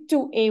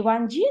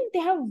CYP2A1 gene. They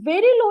have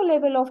very low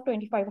level of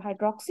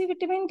 25-hydroxy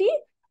vitamin D,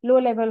 low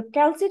level of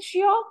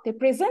calcitriol. They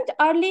present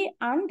early,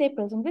 and they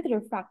present with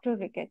refractory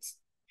rickets.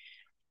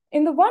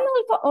 In the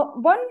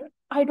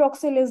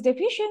 1-hydroxylase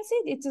deficiency,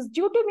 it is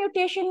due to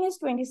mutation is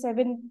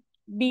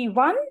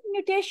 27B1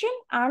 mutation,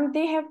 and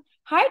they have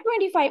high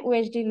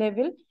 25-OHD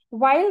level,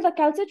 while the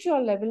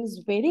calcitriol level is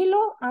very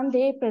low, and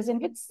they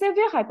present with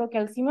severe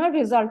hypocalcemia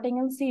resulting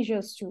in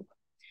seizures too.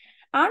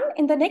 And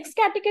in the next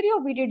category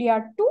of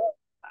VDDR2,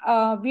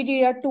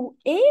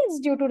 VDDR2A is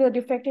due to the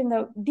defect in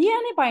the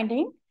DNA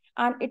binding,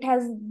 and it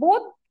has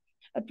both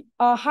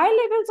high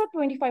levels of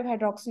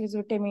 25-hydroxylase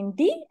vitamin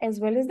D as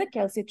well as the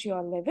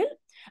calcitriol level.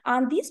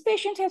 And these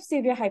patients have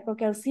severe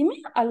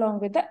hypocalcemia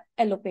along with the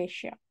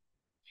alopecia.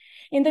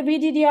 In the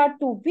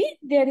VDDR2B,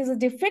 there is a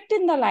defect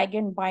in the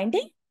ligand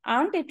binding,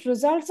 and it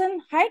results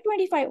in high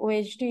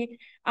 25-OHD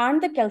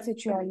and the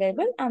calcitriol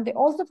level, and they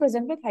also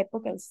present with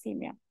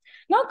hypocalcemia.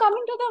 Now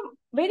coming to the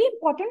very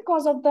important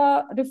cause of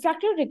the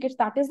refractory rickets,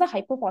 that is the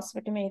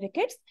hypophosphatemia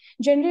rickets.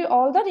 Generally,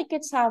 all the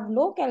rickets have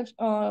low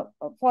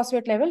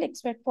phosphate level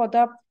except for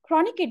the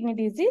chronic kidney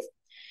disease.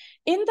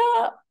 In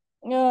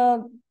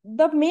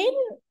the main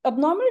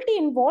abnormality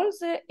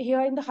involves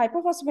here in the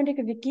hypophosphatic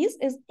rickets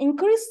is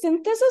increased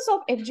synthesis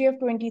of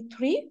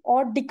FGF23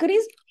 or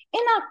decreased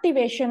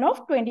inactivation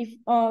of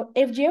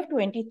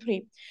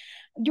FGF23.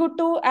 Due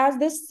to, as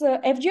this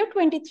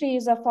FGF23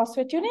 is a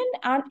phosphatidine,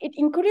 and it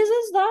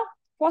increases the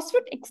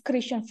phosphate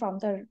excretion from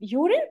the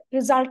urine,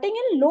 resulting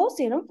in low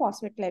serum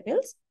phosphate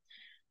levels.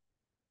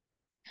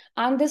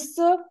 And this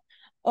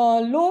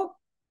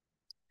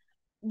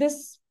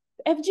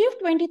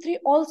FGF23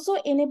 also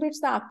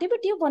inhibits the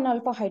activity of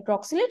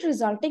 1-alpha-hydroxylate,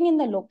 resulting in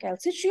the low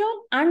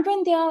calcitriol. And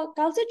when their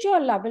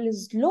calcitriol level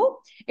is low,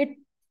 it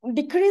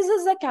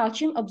decreases the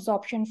calcium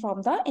absorption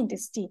from the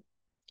intestine.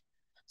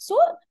 So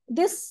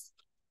this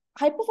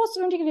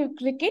hypophosphatemia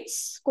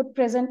rickets could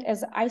present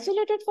as an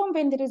isolated form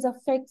when there is a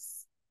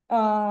PHEX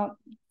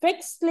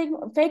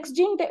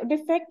gene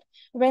defect,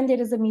 when there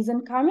is a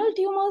mesenchymal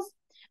tumors,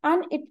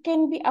 and it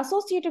can be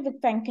associated with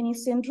Fanconi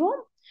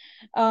syndrome.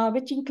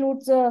 which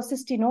includes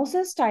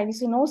cystinosis,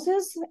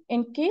 tyrosinosis,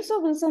 in case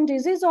of Wilson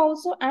disease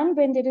also, and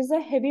when there is a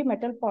heavy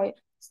metal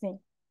poisoning.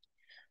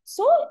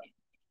 So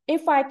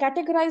if I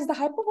categorize the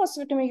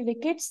hypophosphatemic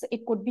rickets,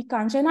 it could be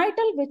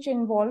congenital, which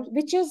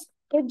is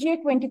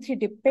FGF23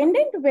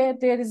 dependent, where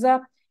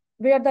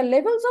the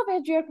levels of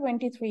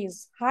FGF23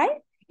 is high.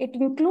 It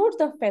includes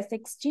the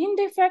FES6 gene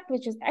defect,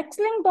 which is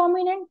X-linked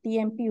dominant,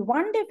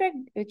 DMP1 defect,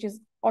 which is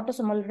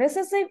autosomal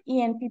recessive,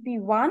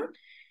 ENPP1,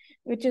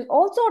 which is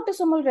also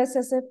autosomal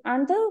recessive,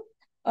 and the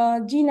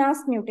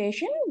GNAS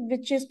mutation,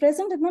 which is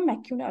present in the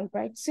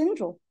McCune-Albright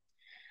syndrome.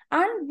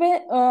 And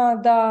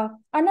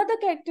another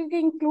category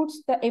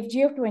includes the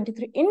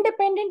FGF23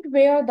 independent,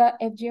 where the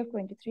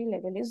FGF23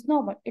 level is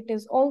normal. It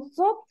is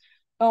also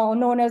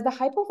known as the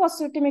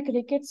hypophosphatemic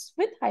rickets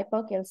with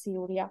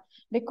hypercalciuria,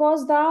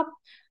 because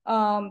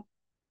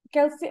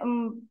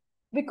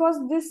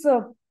this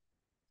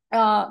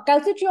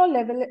calcitriol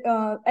level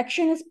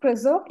action is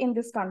preserved in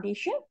this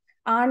condition,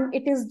 and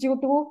it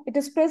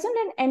is present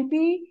in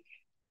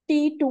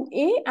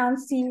NPT2A and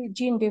C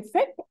gene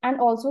defect, and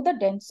also the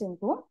Dent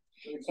syndrome.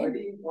 It's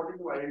very important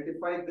to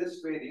identify this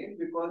variant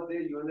because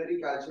their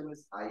urinary calcium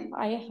is high.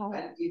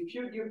 And if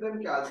you give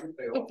them calcium,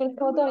 it will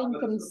further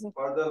increase.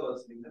 Further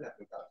worsening the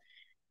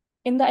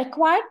nephrotoxicity. In the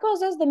acquired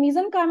causes, the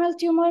mesenchymal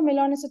tumor,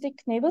 melanocytic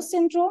nevus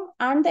syndrome,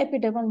 and the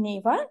epidermal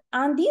nevi,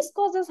 and these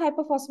causes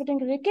hyperphosphatic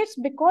rickets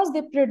because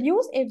they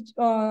produce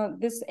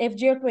this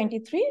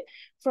FGF23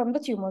 from the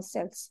tumor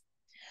cells.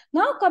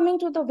 Now coming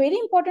to the very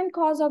important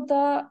cause of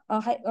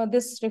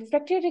this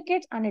refractory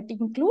rickets, and it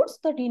includes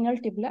the renal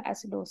tubular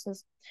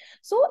acidosis.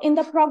 So in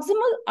the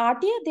proximal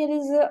artery, there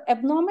is an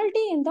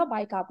abnormality in the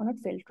bicarbonate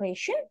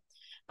filtration,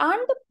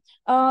 and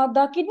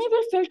the kidney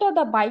will filter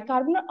the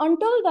bicarbonate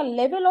until the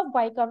level of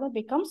bicarbonate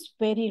becomes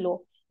very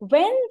low.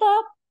 When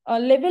the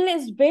level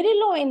is very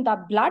low in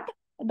the blood,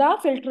 the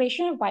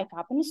filtration of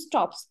bicarbonate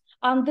stops,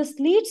 and this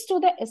leads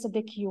to the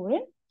acidic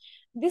urine.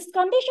 This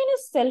condition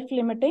is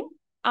self-limiting,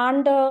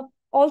 and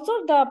also,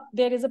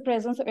 there is a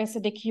presence of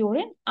acidic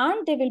urine,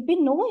 and there will be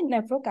no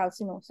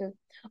nephrocalcinosis.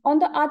 On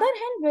the other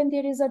hand, when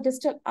there is a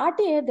distal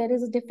artery, there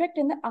is a defect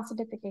in the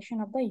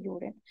acidification of the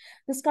urine.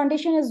 This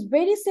condition is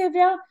very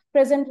severe,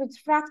 present with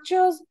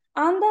fractures,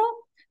 and the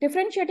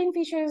differentiating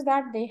feature is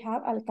that they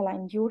have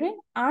alkaline urine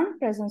and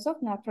presence of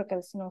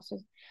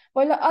nephrocalcinosis.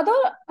 While on the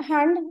other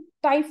hand,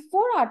 type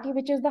 4 artery,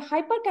 which is the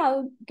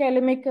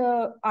hyperkalemic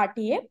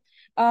artery,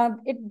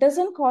 it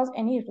doesn't cause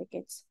any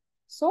rickets.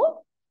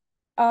 So,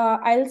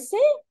 I'll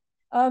say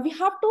we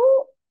have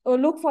to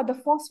look for the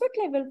phosphate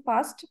level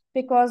first,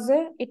 because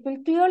it will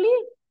clearly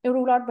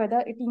rule out whether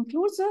it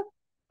includes a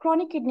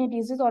chronic kidney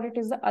disease or it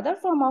is the other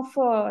form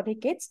of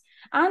rickets.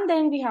 And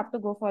then we have to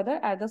go further,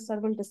 as the sir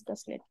will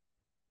discuss later.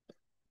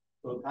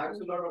 So thanks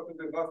a lot, Dr.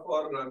 Vibha,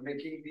 for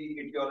making the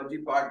etiology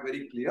part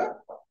very clear.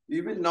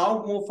 We will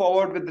now move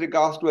forward with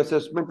regards to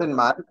assessment and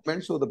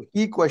management. So the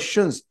key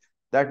questions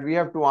that we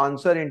have to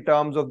answer in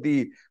terms of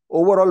the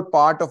overall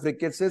part of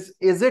rickets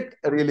is it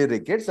really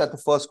rickets? That's the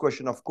first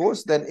question, of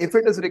course. Then if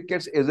it is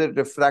rickets, is it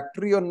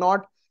refractory or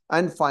not?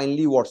 And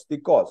finally, what's the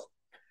cause?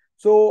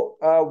 So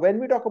when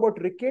we talk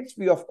about rickets,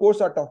 we of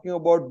course are talking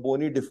about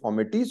bony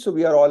deformity. So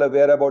we are all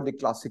aware about the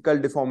classical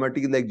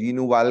deformities like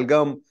genu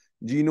valgum,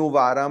 genu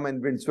varum,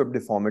 and windswept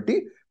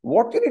deformity.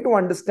 What you need to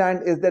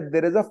understand is that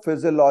there is a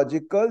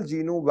physiological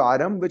genu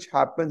varum which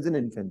happens in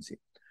infancy.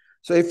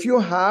 So if you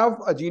have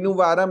a genu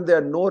varum, there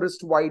are no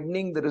wrist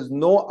widening, there is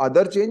no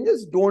other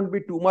changes, don't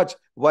be too much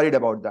worried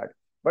about that.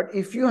 But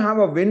if you have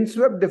a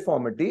windswept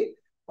deformity,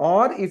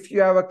 or if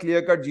you have a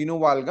clear-cut genu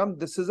valgum,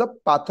 this is a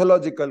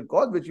pathological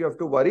cause which you have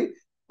to worry,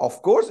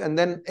 of course, and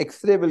then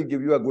X-ray will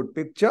give you a good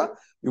picture.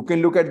 You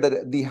can look at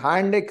the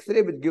hand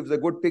X-ray, which gives a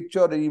good picture,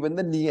 or even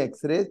the knee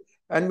X-rays.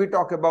 And we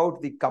talk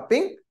about the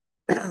cupping,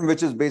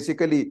 which is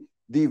basically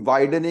the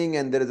widening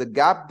and there is a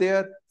gap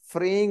there.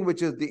 Fraying,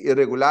 which is the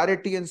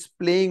irregularity, and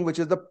splaying, which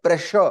is the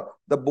pressure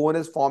the bone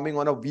is forming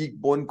on a weak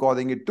bone,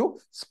 causing it to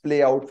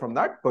splay out from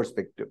that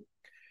perspective.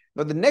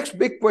 Now, the next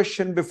big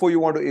question before you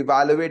want to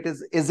evaluate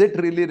is it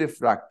really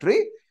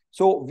refractory?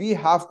 So we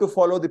have to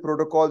follow the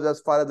protocols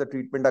as far as the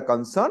treatment are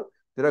concerned.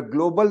 There are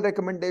global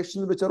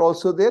recommendations which are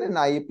also there, and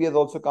IAP has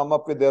also come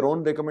up with their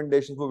own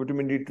recommendations for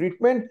vitamin D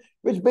treatment,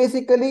 which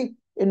basically,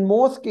 in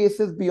most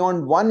cases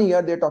beyond 1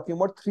 year, they're talking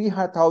about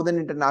 3,000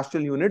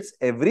 international units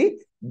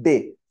every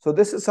day. So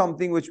this is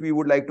something which we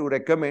would like to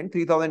recommend,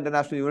 3,000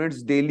 international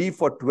units daily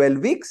for 12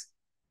 weeks.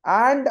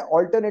 And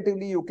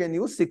alternatively, you can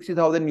use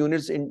 60,000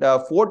 units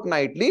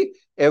fortnightly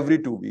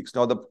every 2 weeks.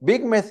 Now, the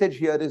big message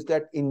here is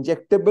that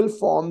injectable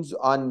forms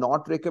are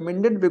not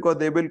recommended because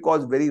they will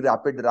cause very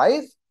rapid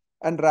rise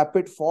and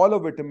rapid fall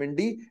of vitamin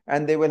D,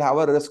 and they will have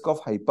a risk of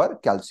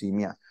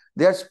hypercalcemia.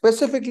 They are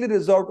specifically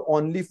reserved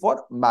only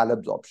for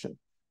malabsorption.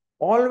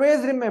 Always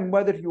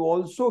remember that you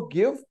also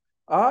give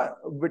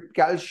with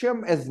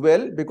calcium as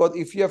well, because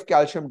if you have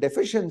calcium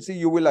deficiency,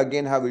 you will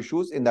again have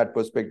issues in that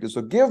perspective.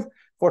 So give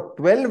for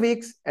 12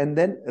 weeks and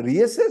then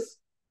reassess.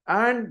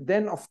 And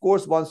then, of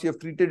course, once you have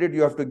treated it,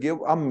 you have to give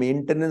a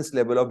maintenance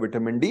level of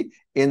vitamin D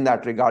in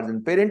that regard.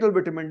 And parenteral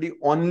vitamin D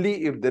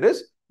only if there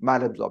is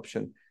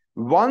malabsorption.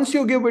 Once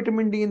you give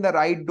vitamin D in the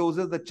right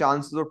doses, the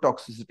chances of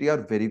toxicity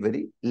are very,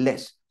 very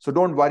less. So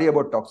don't worry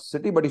about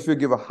toxicity. But if you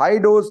give a high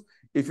dose,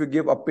 if you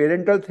give a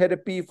parenteral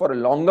therapy for a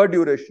longer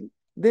duration,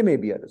 there may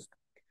be a risk.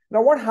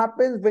 Now, what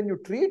happens when you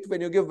treat,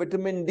 when you give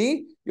vitamin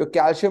D, your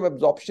calcium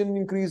absorption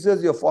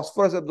increases, your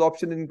phosphorus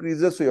absorption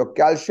increases, so your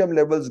calcium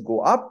levels go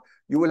up.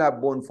 You will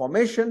have bone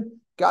formation.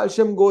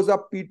 Calcium goes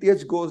up,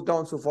 PTH goes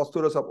down, so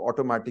phosphorus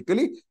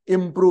automatically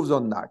improves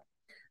on that.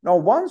 Now,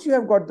 once you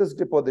have got this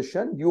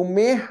deposition, you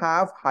may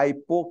have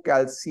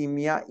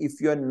hypocalcemia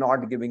if you are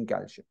not giving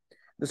calcium.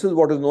 This is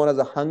what is known as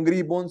a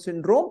hungry bone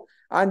syndrome.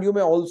 And you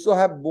may also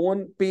have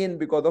bone pain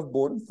because of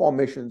bone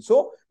formation.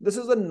 So this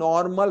is a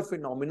normal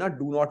phenomena.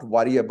 Do not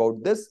worry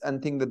about this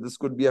and think that this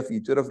could be a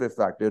feature of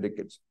refractory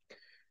rickets.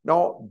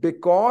 Now,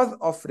 because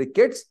of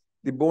rickets,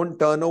 the bone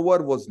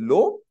turnover was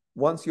low.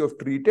 Once you have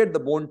treated, the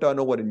bone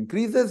turnover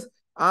increases.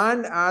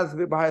 And as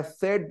Vibha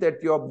said,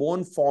 that your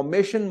bone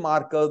formation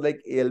markers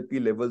like ALP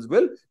levels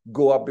will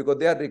go up because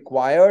they are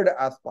required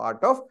as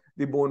part of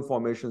the bone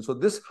formation. So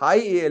this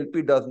high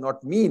ALP does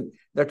not mean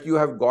that you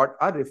have got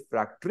a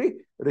refractory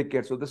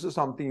rickets. So this is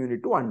something you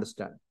need to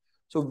understand.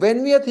 So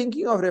when we are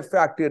thinking of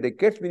refractory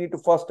rickets, we need to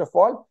first of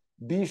all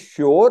be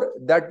sure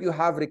that you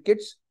have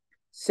rickets.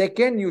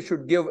 Second, you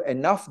should give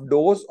enough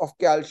dose of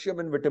calcium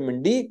and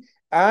vitamin D,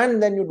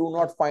 and then you do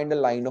not find a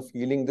line of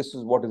healing. This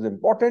is what is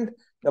important.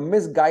 The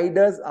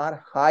misguiders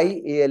are high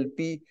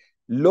ALP,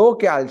 low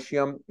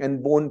calcium,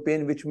 and bone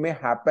pain, which may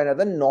happen as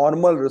a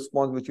normal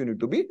response, which you need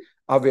to be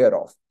aware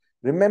of.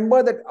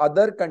 Remember that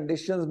other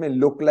conditions may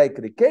look like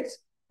rickets,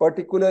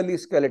 particularly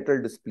skeletal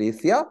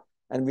dysplasia.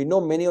 And we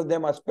know many of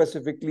them are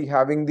specifically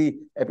having the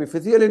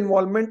epiphyseal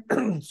involvement.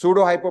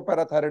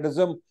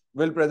 Pseudo-hypoparathyroidism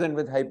will present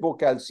with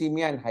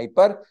hypocalcemia and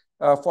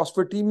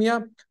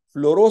hyperphosphatemia.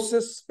 Fluorosis,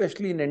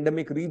 especially in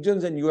endemic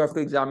regions, and you have to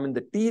examine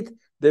the teeth.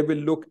 They will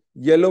look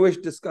yellowish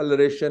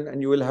discoloration,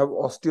 and you will have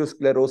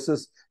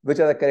osteosclerosis, which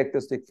are the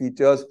characteristic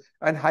features.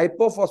 And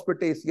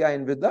hypophosphatasia,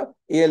 in which the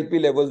ALP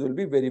levels will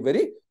be very,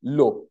 very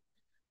low.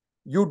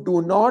 You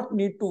do not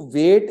need to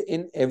wait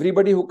in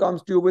everybody who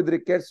comes to you with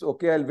rickets.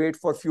 Okay, I'll wait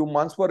for a few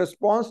months for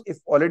response. If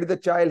already the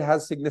child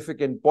has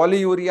significant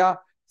polyuria,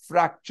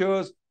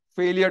 fractures,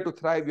 failure to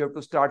thrive, you have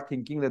to start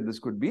thinking that this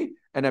could be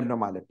an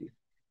abnormality.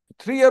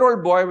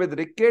 3-year-old boy with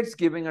rickets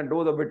giving a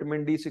dose of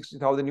vitamin D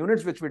 60,000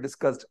 units, which we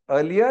discussed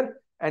earlier.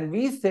 And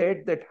we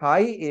said that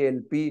high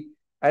ALP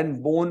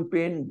and bone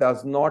pain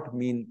does not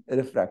mean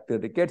refractory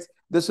rickets.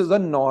 This is a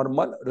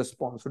normal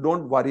response. So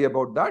don't worry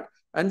about that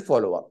and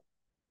follow up.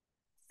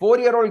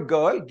 4-year-old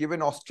girl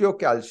given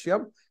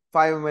osteocalcium,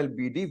 5 ml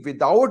BD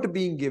without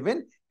being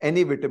given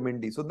any vitamin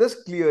D. So this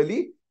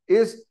clearly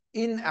is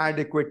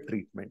inadequate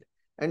treatment.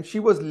 And she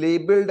was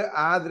labeled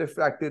as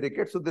refractory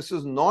rickets. So this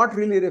is not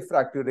really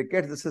refractory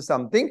rickets. This is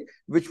something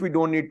which we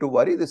don't need to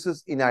worry. This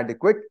is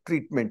inadequate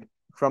treatment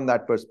from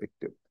that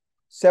perspective.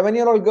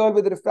 7-year-old girl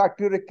with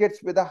refractory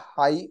rickets with a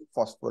high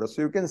phosphorus.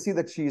 So you can see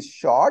that she is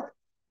short.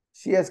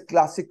 She has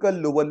classical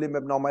lower limb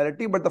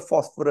abnormality, but the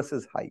phosphorus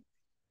is high.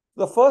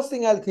 The first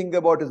thing I'll think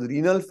about is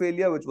renal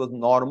failure, which was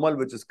normal,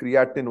 which is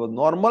creatinine was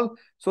normal.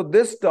 So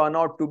this turned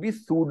out to be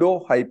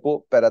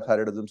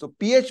pseudo-hypoparathyroidism. So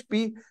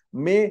PHP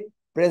may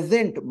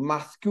present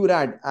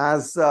masquerade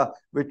as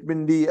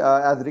vitamin D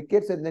as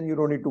rickets, and then you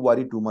don't need to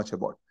worry too much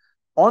about.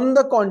 On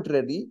the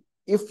contrary,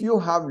 if you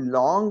have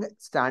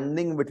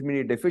long-standing vitamin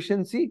D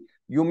deficiency,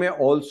 you may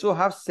also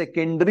have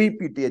secondary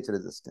PTH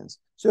resistance.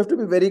 So you have to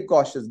be very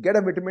cautious. Get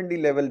a vitamin D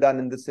level done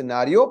in this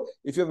scenario.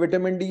 If your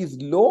vitamin D is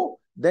low,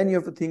 then you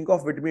have to think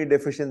of vitamin D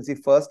deficiency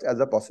first as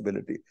a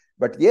possibility.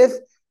 But yes,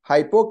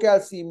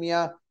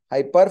 hypocalcemia,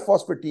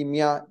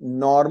 hyperphosphatemia,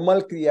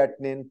 normal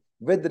creatinine,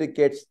 with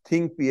rickets,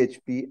 think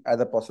PHP as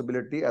a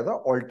possibility, as an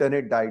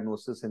alternate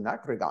diagnosis in that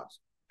regards.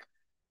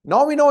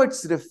 Now we know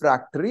it's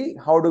refractory.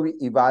 How do we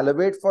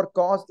evaluate for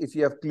cause? If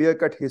you have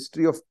clear-cut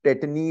history of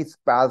tetany,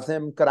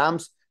 spasm,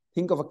 cramps,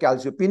 think of a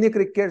calciopenic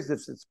rickets.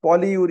 If it's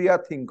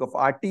polyuria, think of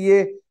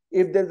RTA.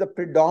 If there's a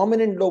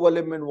predominant lower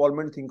limb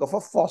involvement, think of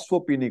a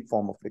phosphopenic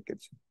form of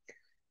rickets.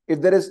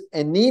 If there is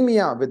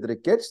anemia with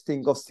rickets,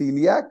 think of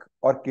celiac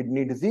or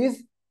kidney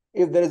disease.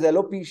 If there is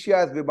alopecia,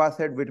 as Vibha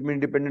said,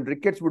 vitamin-dependent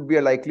rickets would be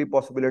a likely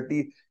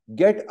possibility.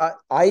 Get an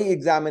eye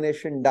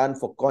examination done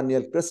for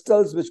corneal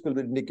crystals, which will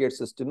indicate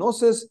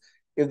cystinosis.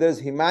 If there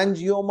is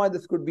hemangioma,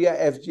 this could be a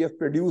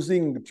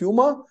FGF-producing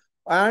tumor.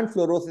 And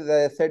fluorosis,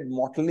 as I said,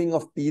 mottling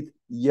of teeth,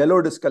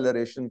 yellow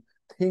discoloration.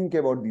 Think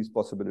about these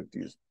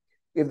possibilities.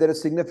 If there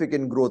is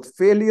significant growth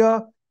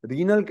failure,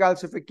 renal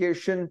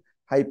calcification,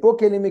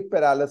 hypokalemic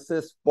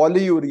paralysis,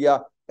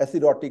 polyuria,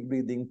 acidotic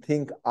breathing,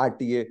 think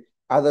RTA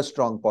as a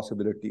strong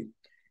possibility.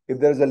 If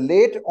there is a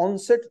late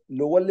onset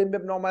lower limb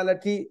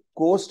abnormality,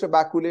 coast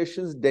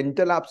tabaculations,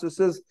 dental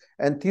abscesses,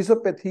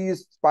 enthesopathies,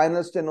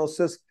 spinal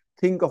stenosis,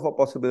 think of a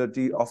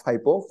possibility of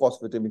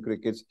hypophosphatemic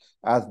rickets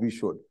as we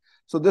should.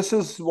 So this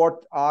is what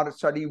our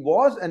study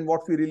was, and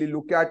what we really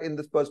look at in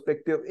this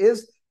perspective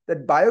is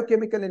that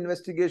biochemical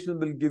investigation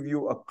will give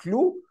you a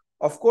clue.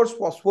 Of course,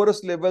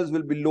 phosphorus levels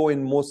will be low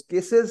in most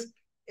cases.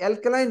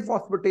 Alkaline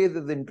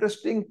phosphatase is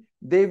interesting.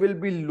 They will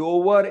be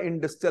lower in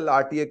distal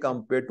RTA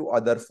compared to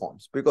other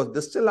forms because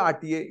distal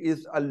RTA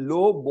is a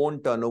low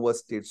bone turnover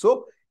state.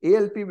 So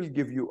ALP will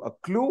give you a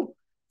clue.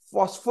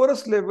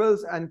 Phosphorus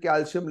levels and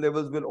calcium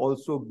levels will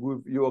also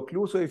give you a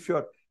clue. So if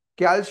your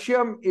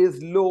calcium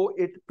is low,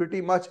 it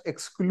pretty much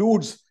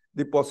excludes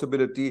the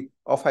possibility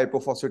of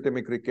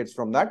hypophosphatemic rickets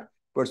from that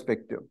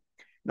perspective.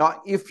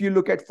 Now, if you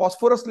look at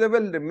phosphorus level,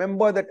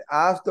 remember that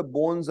as the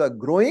bones are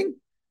growing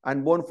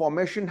and bone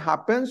formation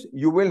happens,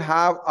 you will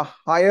have a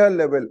higher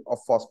level of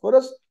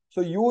phosphorus.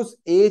 So use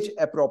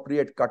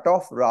age-appropriate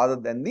cutoff rather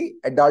than the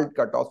adult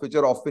cutoffs, which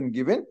are often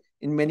given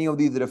in many of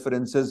these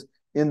references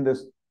in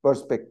this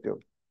perspective.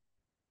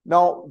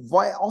 Now,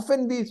 why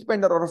often we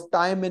spend a lot of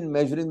time in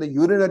measuring the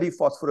urinary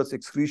phosphorus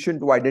excretion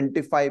to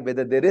identify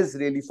whether there is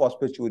really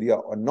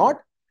phosphaturia or not.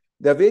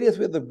 There are various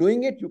ways of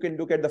doing it. You can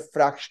look at the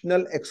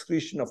fractional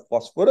excretion of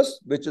phosphorus,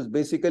 which is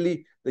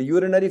basically the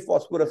urinary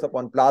phosphorus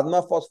upon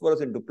plasma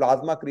phosphorus into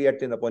plasma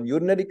creatinine upon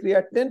urinary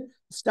creatinine.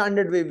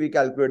 Standard way we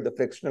calculate the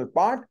fractional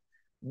part.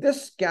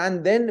 This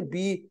can then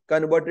be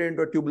converted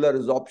into a tubular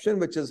resorption,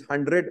 which is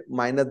 100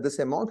 minus this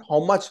amount,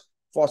 how much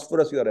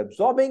phosphorus you are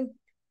absorbing.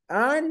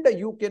 And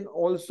you can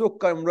also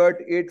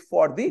convert it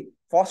for the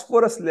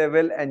phosphorus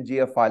level and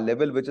GFR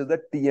level, which is the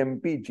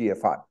TMP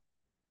GFR.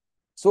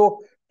 So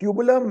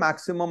tubular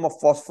maximum of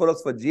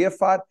phosphorus for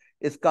GFR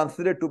is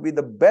considered to be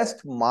the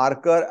best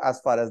marker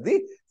as far as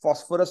the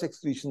phosphorus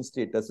excretion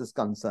status is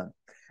concerned.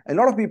 A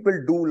lot of people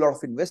do a lot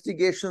of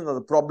investigations, and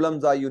the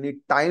problems are you need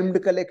timed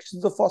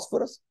collections of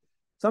phosphorus.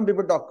 Some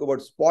people talk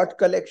about spot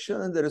collection,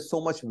 and there is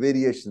so much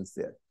variations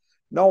there.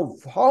 Now,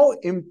 how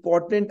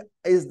important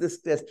is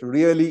this test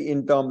really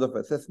in terms of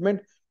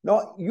assessment?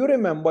 Now, you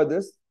remember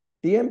this,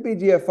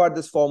 TMP-GFR,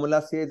 this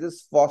formula says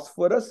is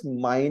phosphorus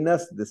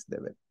minus this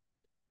level.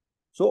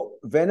 So,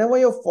 whenever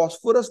your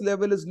phosphorus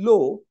level is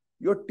low,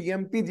 your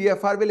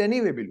TMP-GFR will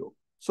anyway be low.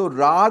 So,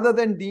 rather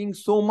than doing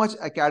so much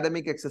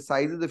academic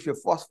exercises, if your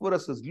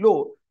phosphorus is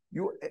low,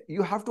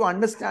 you have to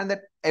understand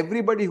that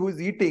everybody who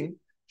is eating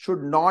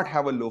should not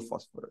have a low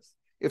phosphorus.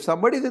 If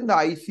somebody is in the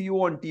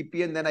ICU on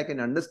TPN, then I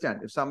can understand.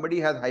 If somebody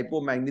has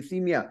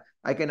hypomagnesemia,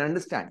 I can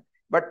understand.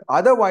 But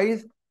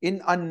otherwise,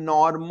 in a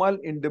normal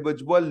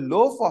individual,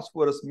 low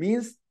phosphorus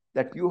means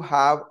that you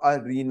have a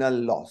renal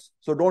loss.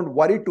 So don't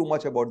worry too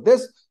much about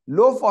this.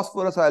 Low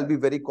phosphorus, I'll be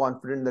very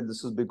confident that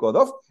this is because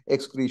of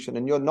excretion.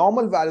 And your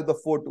normal value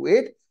of 4 to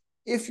 8,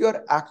 if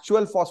your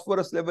actual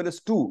phosphorus level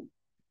is 2,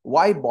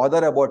 why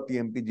bother about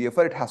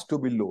TMP-GFR? It has to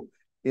be low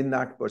in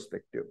that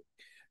perspective.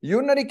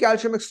 Urinary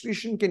calcium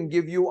excretion can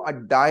give you a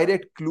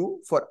direct clue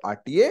for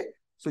RTA.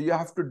 So you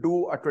have to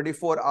do a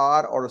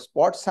 24-hour or a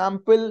spot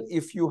sample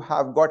if you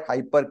have got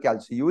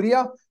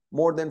hypercalciuria,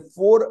 more than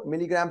 4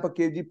 milligram per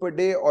kg per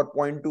day or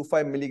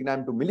 0.25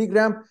 milligram to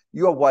milligram.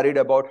 You are worried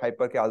about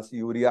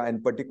hypercalciuria,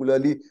 and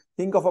particularly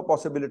think of a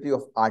possibility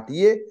of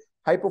RTA,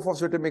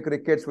 hypophosphatemic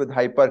rickets with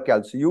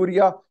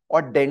hypercalciuria,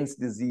 or dense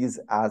disease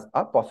as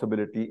a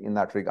possibility in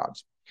that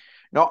regards.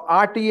 Now,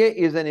 RTA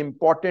is an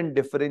important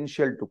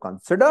differential to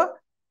consider.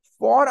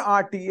 For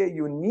RTA,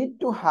 you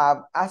need to have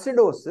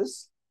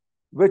acidosis,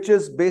 which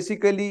is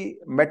basically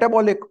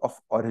metabolic of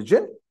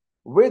origin,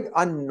 with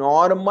a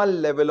normal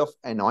level of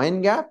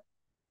anion gap,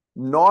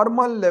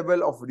 normal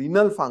level of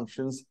renal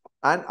functions,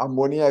 and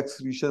ammonia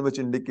excretion, which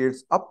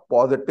indicates a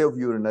positive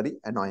urinary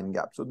anion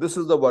gap. So this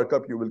is the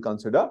workup you will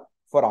consider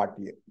for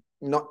RTA.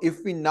 Now,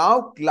 if we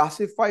now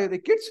classify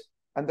rickets,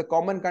 and the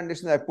common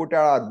conditions I put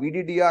are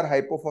VDDR,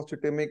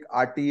 hypophosphatemic,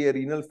 RTA,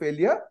 renal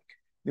failure,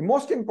 the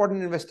most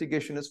important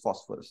investigation is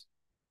phosphorus.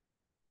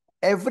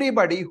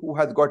 Everybody who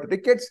has got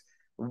rickets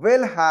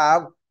will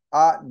have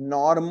a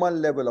normal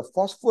level of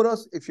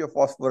phosphorus. If your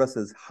phosphorus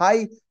is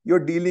high,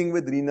 you're dealing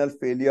with renal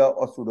failure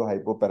or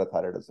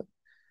pseudohypoparathyroidism.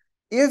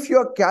 If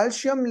your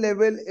calcium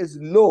level is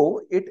low,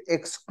 it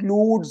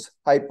excludes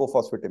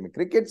hypophosphatemic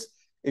rickets.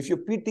 If your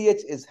PTH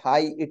is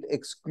high, it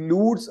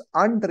excludes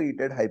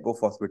untreated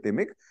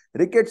hypophosphatemic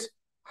rickets.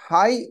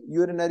 High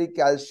urinary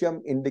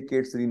calcium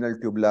indicates renal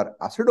tubular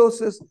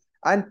acidosis,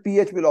 and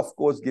pH will of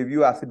course give you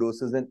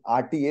acidosis in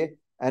RTA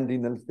and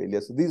renal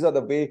failure. So these are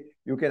the way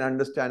you can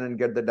understand and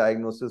get the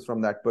diagnosis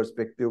from that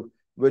perspective,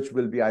 which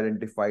will be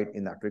identified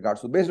in that regard.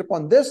 So based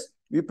upon this,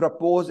 we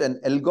proposed an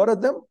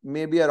algorithm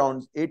maybe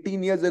around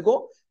 18 years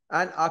ago,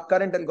 and our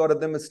current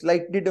algorithm is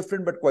slightly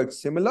different but quite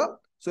similar.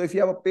 So if you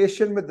have a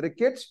patient with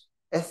rickets,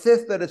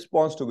 assess the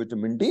response to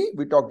vitamin D.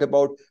 We talked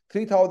about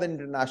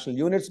 3,000 international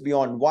units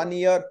beyond 1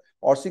 year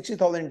or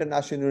 60,000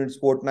 international units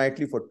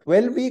fortnightly for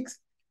 12 weeks.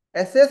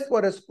 Assess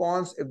for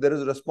response. If there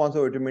is a response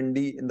of vitamin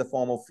D in the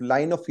form of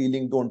line of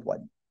healing, don't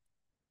worry.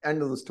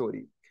 End of the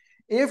story.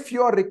 If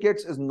your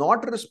rickets is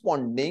not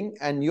responding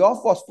and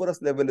your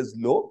phosphorus level is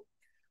low,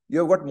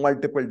 you've got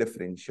multiple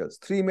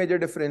differentials. 3 major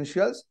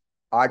differentials: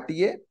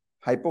 RTA,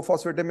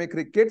 hypophosphatemic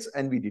rickets,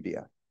 and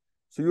VDDR.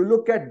 So you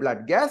look at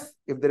blood gas.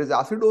 If there is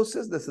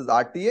acidosis, this is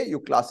RTA. You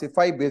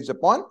classify based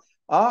upon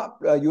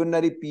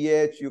urinary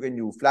pH, you can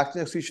do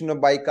fraction excretion of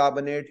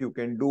bicarbonate, you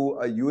can do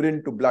a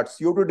urine to blood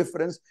CO2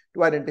 difference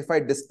to identify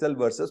distal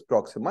versus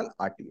proximal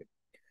RTA.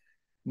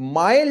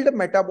 Mild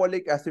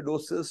metabolic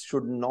acidosis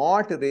should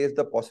not raise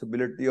the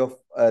possibility of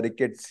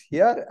rickets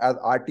here as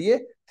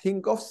RTA.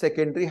 Think of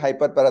secondary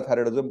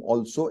hyperparathyroidism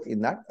also in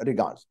that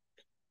regards.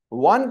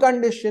 One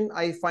condition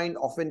I find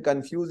often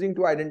confusing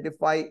to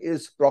identify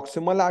is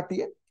proximal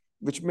RTA,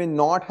 which may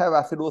not have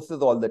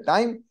acidosis all the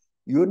time.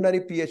 Urinary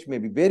pH may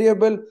be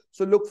variable.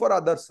 So look for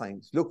other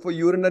signs. Look for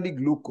urinary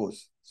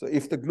glucose. So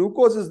if the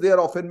glucose is there,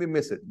 often we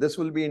miss it. This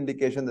will be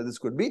indication that this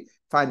could be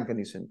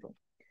Fanconi syndrome.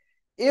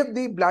 If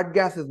the blood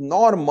gas is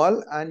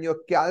normal and your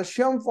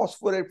calcium,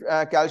 phosphorate,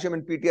 calcium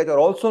and PTH are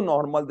also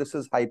normal, this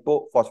is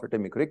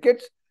hypophosphatemic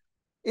rickets.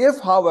 If,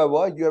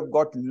 however, you have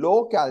got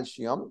low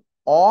calcium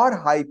or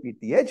high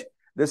PTH,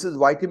 this is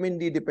vitamin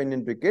D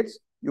dependent rickets.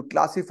 You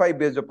classify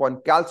based upon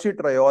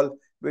calcitriol,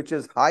 which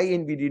is high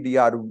in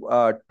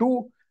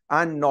VDDR2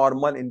 and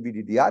normal in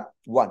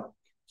VDDR1.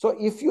 So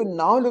if you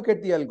now look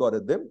at the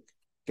algorithm,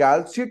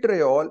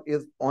 calcitriol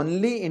is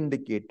only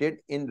indicated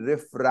in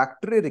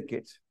refractory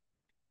rickets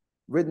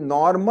with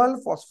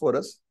normal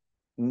phosphorus,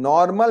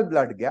 normal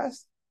blood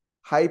gas,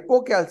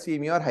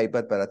 hypocalcemia or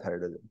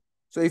hyperparathyroidism.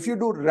 So if you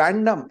do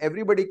random,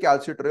 everybody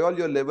calcitriol,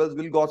 your levels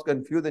will get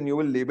confused and you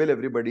will label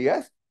everybody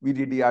as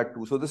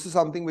VDDR2. So this is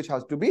something which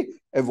has to be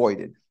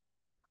avoided.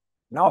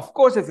 Now, of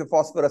course, if your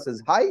phosphorus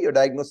is high, your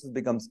diagnosis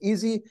becomes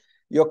easy.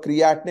 Your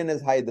creatinine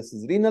is high. This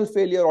is renal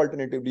failure.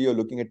 Alternatively, you're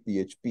looking at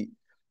PHP.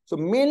 So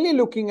mainly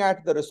looking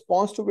at the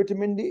response to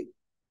vitamin D,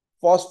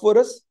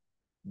 phosphorus,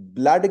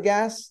 blood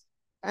gas,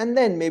 and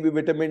then maybe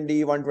vitamin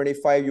D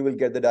 125, you will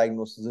get the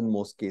diagnosis in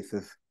most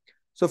cases.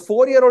 So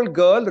 4-year-old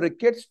girl,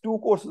 rickets, 2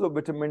 courses of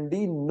vitamin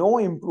D, no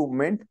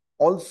improvement,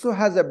 also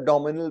has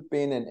abdominal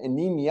pain and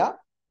anemia.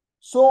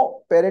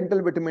 So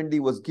parental vitamin D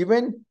was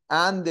given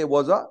and there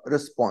was a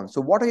response.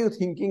 So what are you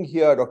thinking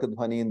here, Dr.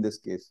 Dhwani, in this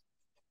case?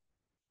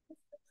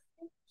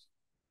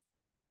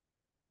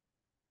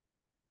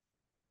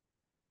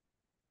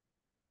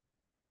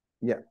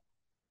 Yeah.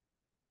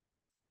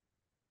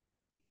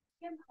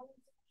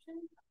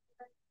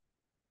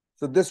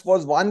 So this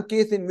was one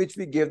case in which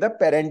we gave the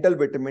parental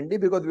vitamin D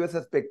because we were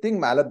suspecting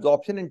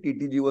malabsorption and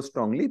TTG was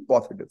strongly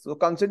positive. So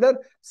consider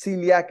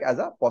celiac as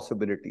a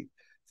possibility.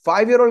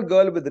 5-year-old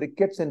girl with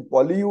rickets and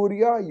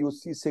polyuria, you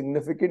see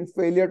significant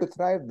failure to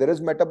thrive. There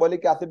is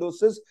metabolic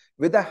acidosis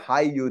with a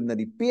high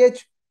urinary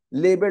pH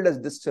labeled as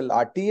distal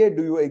RTA.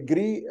 Do you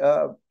agree,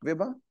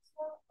 Vibha?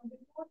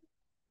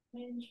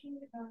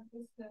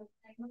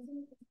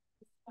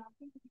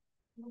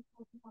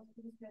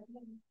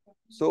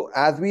 So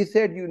as we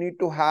said, you need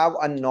to have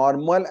a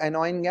normal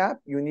anion gap,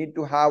 you need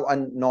to have a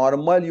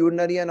normal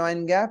urinary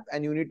anion gap,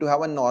 and you need to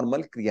have a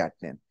normal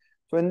creatinine.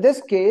 So in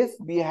this case,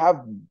 we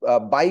have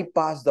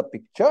bypassed the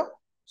picture.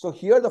 So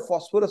here the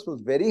phosphorus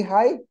was very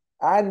high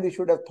and we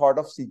should have thought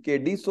of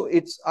CKD. So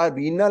it's a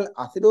renal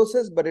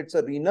acidosis, but it's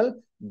a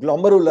renal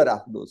glomerular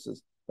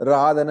acidosis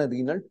rather than a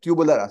renal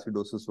tubular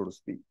acidosis, so to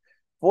speak.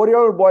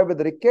 4-year-old boy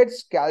with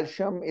rickets,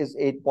 calcium is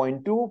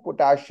 8.2,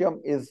 potassium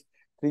is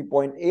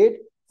 3.8,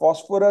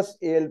 phosphorus,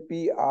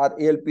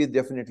 ALP is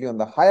definitely on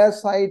the higher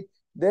side.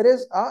 There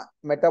is a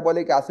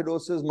metabolic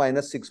acidosis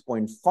minus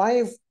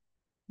 6.5.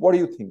 What do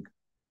you think?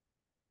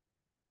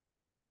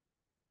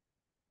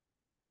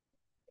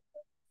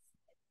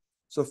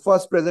 So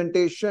first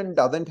presentation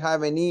doesn't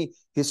have any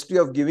history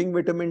of giving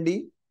vitamin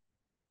D.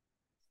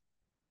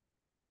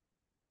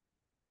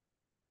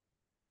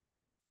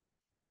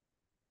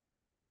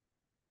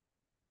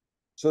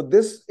 So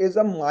this is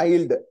a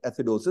mild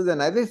acidosis.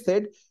 And as I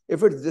said,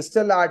 if it's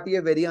distal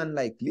RTA, very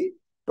unlikely.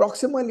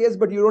 Proximal, yes,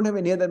 but you don't have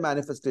any other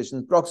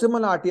manifestations.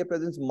 Proximal RTA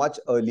presents much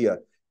earlier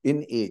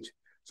in age.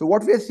 So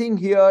what we are seeing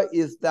here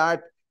is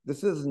that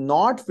this is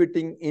not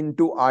fitting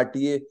into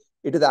RTA.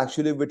 It is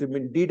actually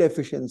vitamin D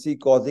deficiency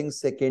causing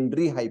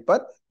secondary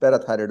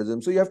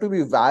hyperparathyroidism. So you have to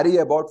be wary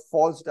about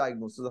false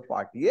diagnosis of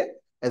RTA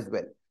as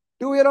well.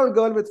 2-year-old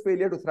girl with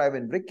failure to thrive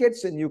in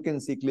rickets, and you can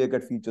see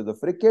clear-cut features of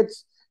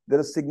rickets. There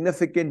is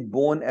significant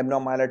bone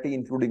abnormality,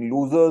 including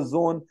loser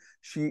zone.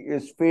 She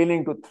is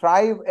failing to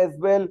thrive as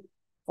well.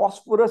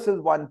 Phosphorus is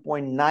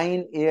 1.9,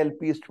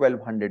 ALP is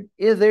 1200.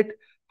 Is it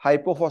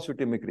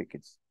hypophosphatemic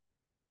rickets?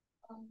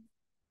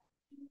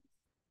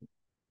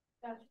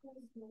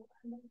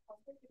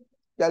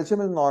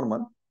 Calcium is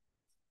normal.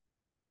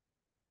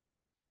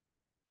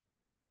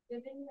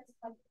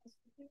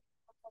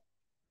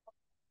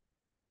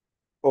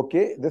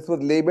 Okay, this was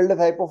labeled as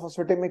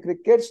hypophosphatemic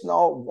rickets.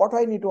 Now, what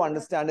I need to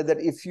understand is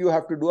that if you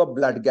have to do a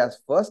blood gas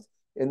first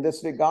in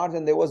this regard,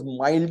 and there was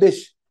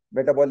mildish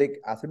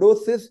metabolic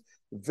acidosis,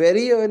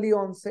 very early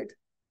onset,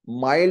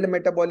 mild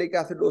metabolic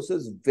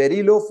acidosis,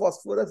 very low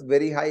phosphorus,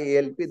 very high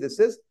ALP.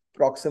 This is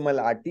proximal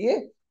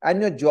RTA. And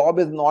your job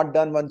is not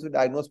done once you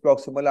diagnose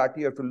proximal RTA.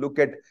 You have to look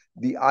at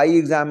the eye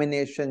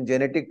examination,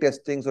 genetic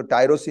testing, so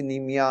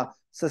tyrosinemia,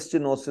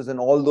 cystinosis, and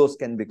all those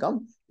can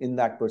become in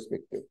that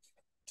perspective.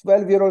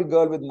 12-year-old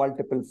girl with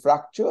multiple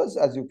fractures,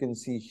 as you can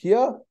see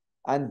here.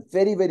 and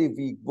very, very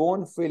weak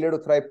bone, failure to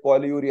thrive,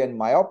 polyuria and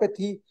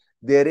myopathy.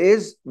 There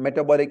is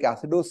metabolic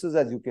acidosis,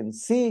 as you can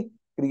see.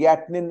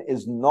 Creatinine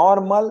is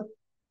normal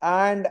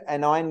and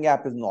anion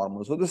gap is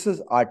normal. So this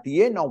is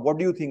RTA. Now, what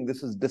do you think?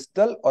 This is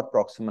distal or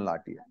proximal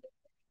RTA?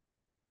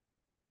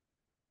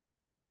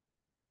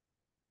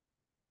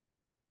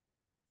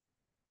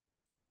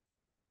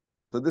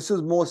 So this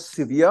is more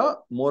severe,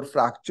 more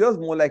fractures,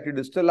 more likely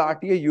distal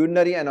RTA.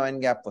 Urinary anion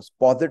gap was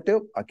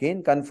positive.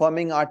 Again,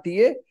 confirming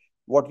RTA.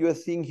 What you are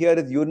seeing here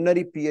is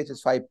urinary pH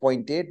is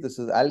 5.8. This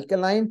is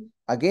alkaline.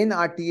 Again,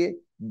 RTA,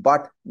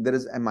 but there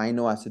is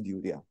amino acid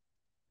urea.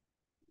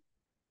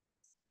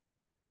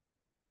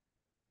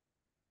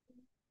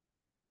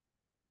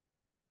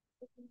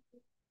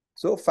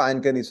 So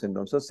Fanconi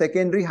syndrome. So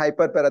secondary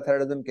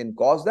hyperparathyroidism can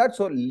cause that.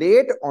 So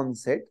late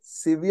onset,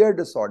 severe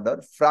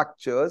disorder,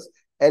 fractures,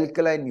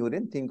 alkaline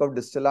urine, think of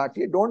distal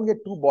RTA. Don't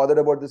get too bothered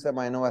about this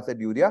amino acid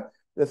urea.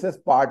 This is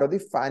part of the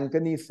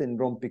Fanconi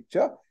syndrome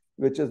picture,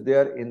 which is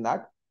there in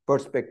that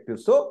perspective.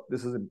 So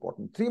this is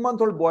important.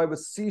 3-month-old boy with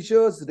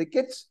seizures,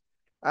 rickets,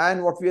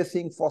 and what we are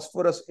seeing,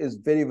 phosphorus is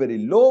very, very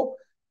low.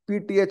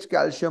 PTH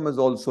calcium is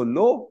also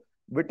low.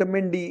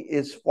 Vitamin D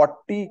is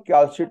 40,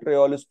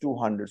 calcitriol is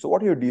 200. So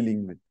what are you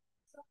dealing with?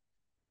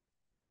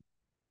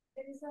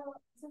 There is a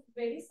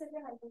very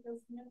severe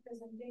hypocalcemia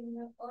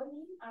presenting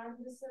early, and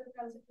this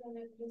calcium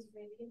level is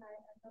very high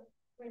at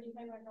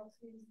 25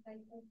 hydroxy is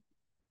like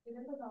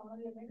within the normal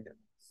limit. Yeah.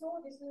 So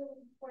this is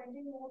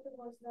pointing more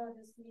towards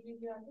this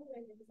VDDR2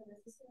 where there is a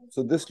resistance.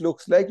 So this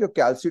looks like your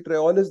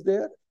calcitriol is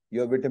there,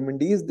 your vitamin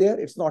D is there,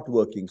 it's not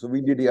working. So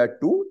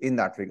VDDR2 in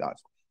that regard.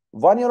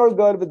 1-year-old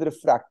girl with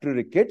refractory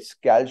rickets,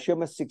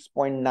 calcium is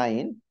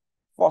 6.9,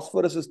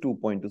 phosphorus is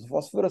 2.2. So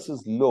phosphorus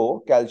is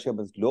low, calcium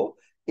is low,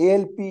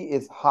 ALP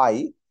is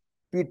high,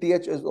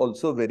 PTH is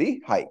also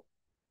very high.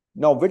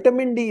 Now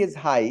vitamin D is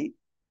high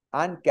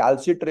and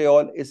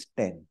calcitriol is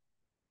 10.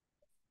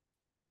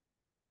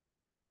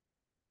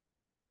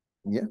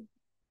 Yeah.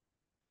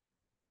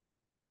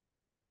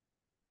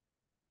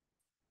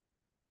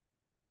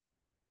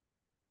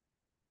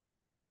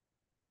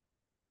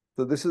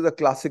 So this is a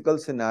classical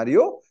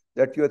scenario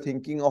that you are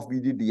thinking of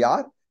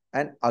VDDR.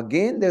 And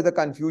again, there's a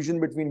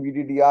confusion between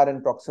VDDR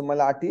and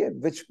proximal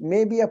RTA, which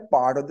may be a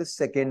part of the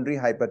secondary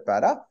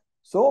hyperpara.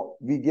 So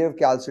we give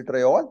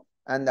calcitriol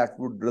and that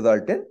would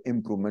result in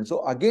improvement.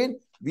 So again,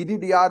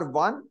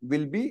 VDDR1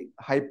 will be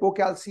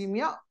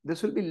hypocalcemia.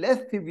 This will be less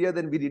severe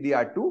than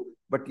VDDR2.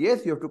 But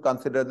yes, you have to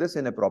consider this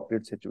in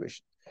appropriate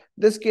situation.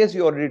 This case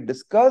we already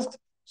discussed.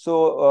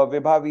 So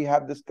Vibha, we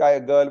have this guy, a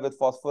girl with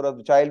phosphorus,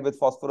 a child with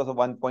phosphorus of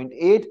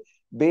 1.8.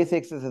 Base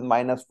excess is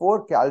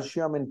 -4.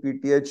 Calcium and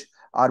PTH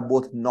are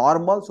both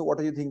normal. So what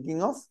are you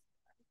thinking of?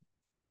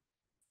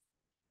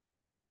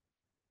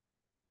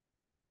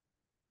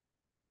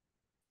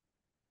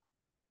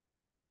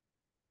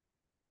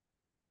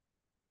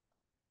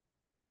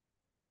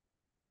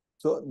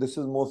 So this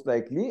is most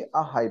likely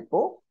a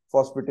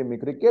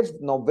hypophosphatemic rickets.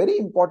 Now, very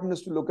important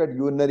is to look at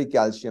urinary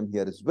calcium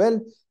here as well.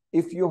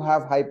 If you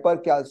have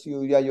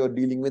hypercalciuria, you're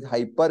dealing with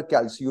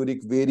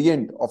hypercalciuric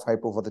variant of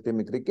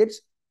hypophosphatemic rickets.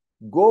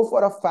 Go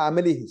for a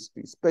family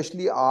history,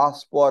 especially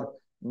ask for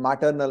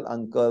maternal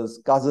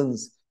uncles,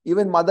 cousins.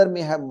 Even mother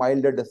may have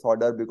milder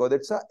disorder because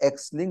it's a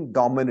X-linked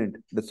dominant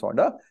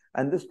disorder.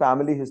 And this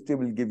family history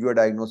will give you a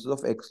diagnosis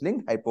of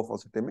X-linked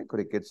hypophosphatemic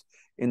rickets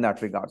in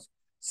that regards.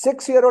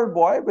 6-year-old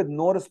boy with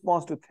no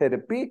response to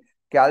therapy.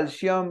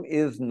 Calcium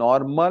is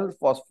normal.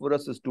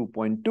 Phosphorus is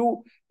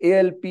 2.2.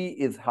 ALP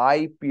is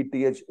high.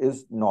 PTH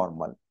is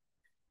normal.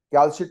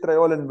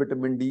 Calcitriol and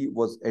vitamin D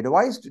was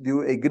advised. Do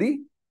you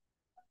agree?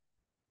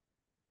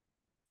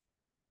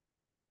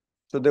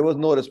 So there was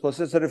no response.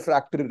 It's a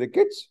refractory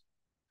rickets.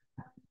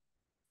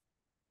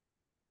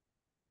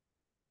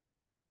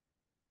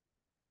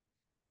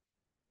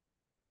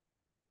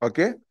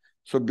 Okay.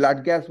 So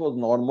blood gas was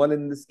normal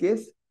in this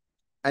case.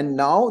 And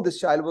now this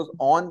child was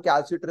on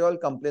calcitriol,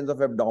 complaints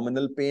of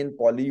abdominal pain,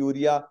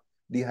 polyuria,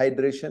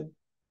 dehydration.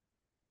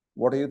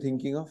 What are you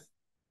thinking of?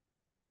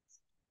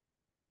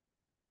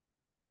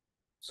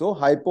 So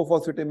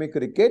hypophosphatemic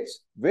rickets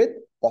with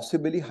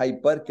possibly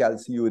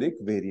hypercalciuric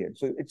variant.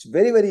 So it's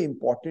very, very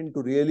important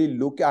to really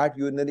look at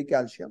urinary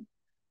calcium.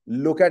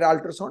 Look at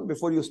ultrasound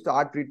before you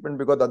start treatment,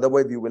 because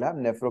otherwise you will have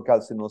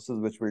nephrocalcinosis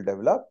which will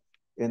develop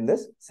in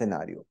this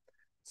scenario.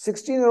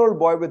 16-year-old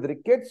boy with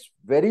rickets,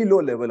 very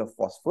low level of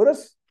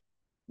phosphorus.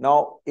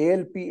 Now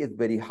ALP is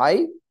very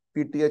high,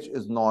 PTH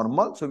is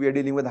normal. So we are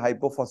dealing with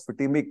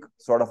hypophosphatemic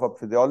sort of a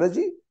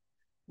physiology.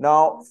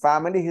 Now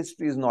family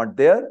history is not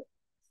there.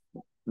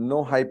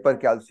 No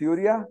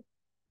hypercalciuria.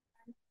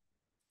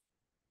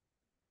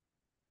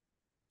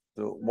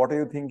 So what are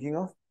you thinking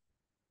of?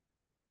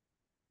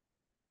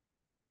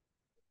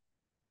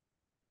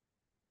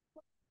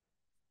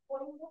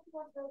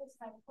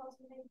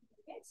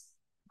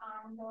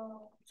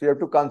 So you have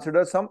to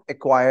consider some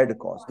acquired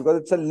cause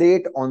because it's a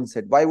late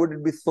onset. Why would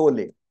it be so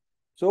late?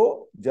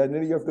 So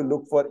generally you have to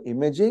look for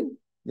imaging.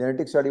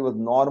 Genetic study was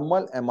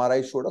normal.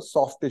 MRI showed a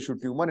soft tissue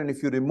tumor. And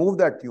if you remove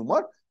that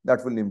tumor,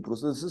 that will improve.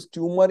 So this is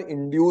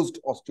tumor-induced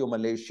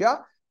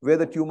osteomalacia, where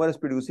the tumor is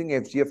producing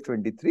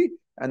FGF23,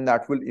 and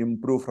that will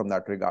improve from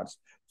that regards.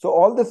 So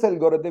all this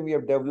algorithm, we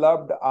have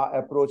developed our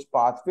approach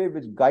pathway,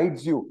 which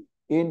guides you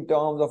in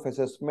terms of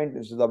assessment,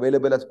 which is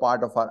available as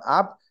part of our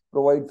app,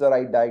 provides the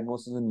right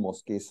diagnosis in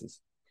most cases.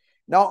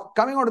 Now,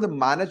 coming on to the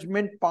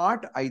management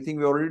part, I think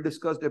we already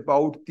discussed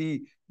about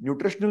the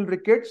nutritional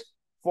rickets.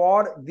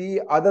 For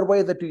the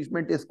otherwise, the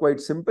treatment is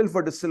quite simple.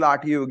 For distal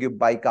RTA, you give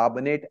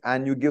bicarbonate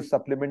and you give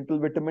supplemental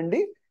vitamin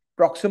D.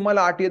 Proximal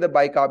RTA, the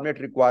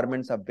bicarbonate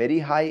requirements are very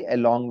high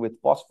along with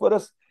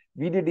phosphorus.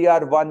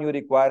 VDDR1, you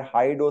require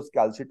high dose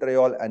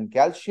calcitriol and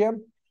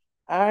calcium.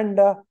 And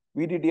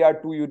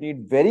VDDR2, you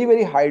need very,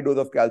 very high dose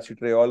of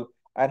calcitriol,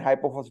 and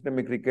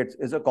hypophosphatemic rickets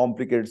is a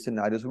complicated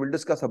scenario. So we'll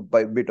discuss a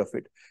bit of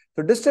it.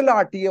 So distal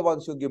RTA,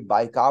 once you give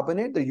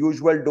bicarbonate, the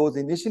usual dose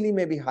initially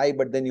may be high,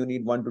 but then you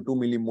need 1 to 2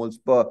 millimoles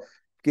per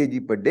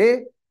kg per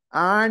day.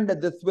 And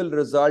this will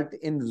result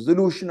in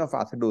resolution of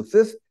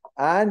acidosis,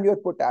 and your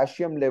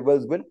potassium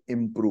levels will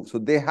improve. So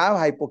they have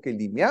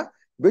hypokalemia,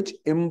 which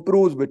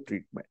improves with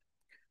treatment.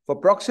 For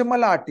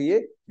proximal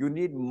RTA, you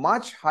need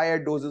much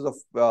higher doses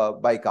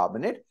of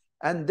bicarbonate,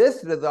 and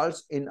this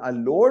results in a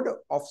load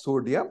of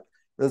sodium,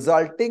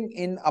 resulting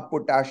in a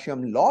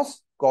potassium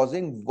loss,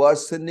 causing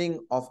worsening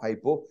of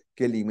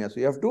hypokalemia. So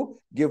you have to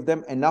give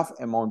them enough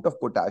amount of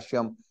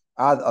potassium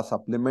as a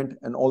supplement,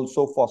 and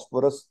also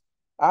phosphorus,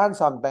 and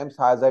sometimes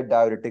thiazide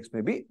diuretics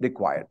may be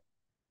required.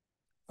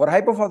 For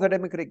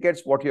hypophosphatemic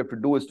rickets, what you have to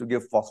do is to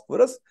give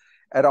phosphorus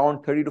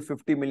around 30 to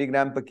 50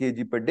 milligram per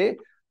kg per day.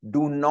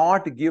 Do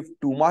not give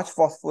too much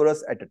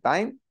phosphorus at a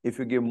time. If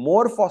you give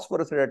more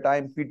phosphorus at a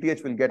time,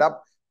 PTH will get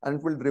up and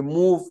it will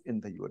remove in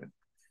the urine.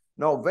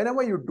 Now,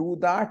 whenever you do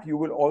that, you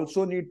will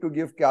also need to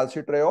give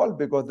calcitriol,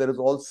 because there is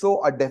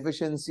also a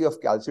deficiency of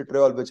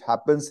calcitriol which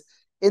happens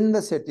in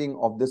the setting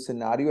of this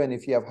scenario. And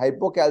if you have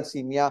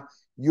hypocalcemia,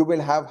 you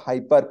will have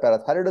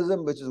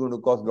hyperparathyroidism, which is going to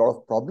cause a lot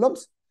of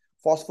problems.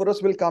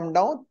 Phosphorus will come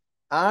down,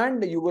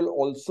 and you will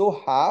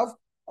also have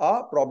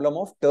a problem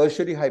of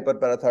tertiary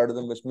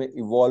hyperparathyroidism, which may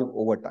evolve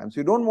over time. So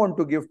you don't want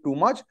to give too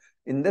much.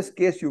 In this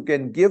case, you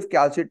can give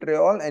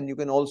calcitriol, and you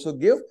can also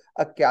give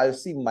a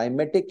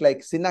calcimimetic like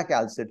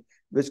cinacalcet,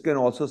 which can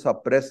also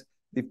suppress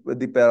the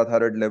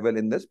parathyroid level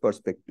in this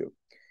perspective.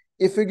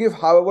 If you give,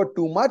 however,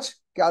 too much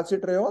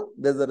calcitriol,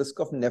 there's a risk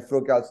of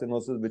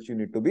nephrocalcinosis, which you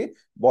need to be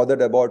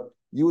bothered about.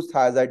 Use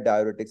thiazide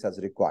diuretics as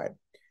required.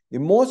 The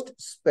most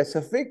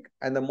specific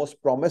and the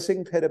most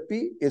promising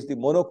therapy is the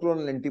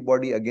monoclonal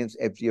antibody against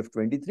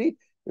FGF23,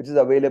 which is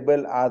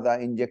available as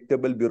an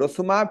injectable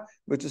burosumab,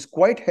 which is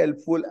quite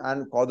helpful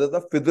and causes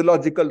a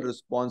physiological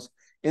response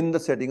in the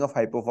setting of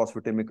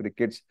hypophosphatemic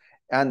rickets,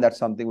 and that's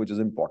something which is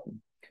important.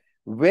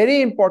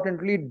 Very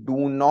importantly,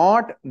 do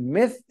not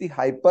miss the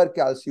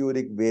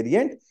hypercalciuric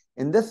variant.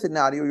 In this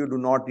scenario, you do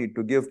not need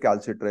to give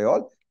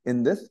calcitriol.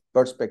 In this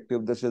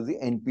perspective, this is the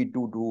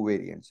NP22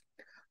 variants.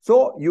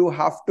 So you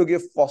have to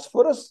give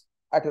phosphorus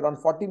at around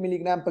 40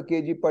 milligram per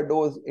kg per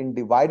dose in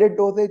divided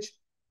dosage.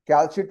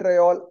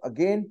 Calcitriol,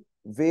 again,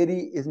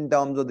 vary in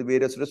terms of the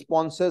various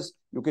responses.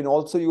 You can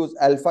also use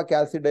alpha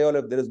calcidiol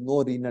if there is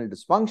no renal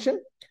dysfunction.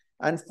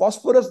 And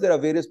phosphorus, there are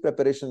various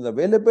preparations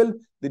available.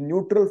 The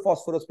neutral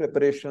phosphorus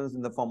preparations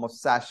in the form of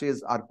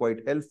sachets are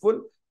quite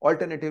helpful.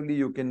 Alternatively,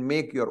 you can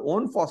make your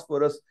own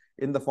phosphorus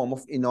in the form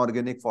of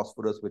inorganic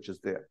phosphorus, which is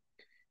there.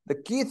 The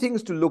key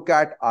things to look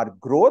at are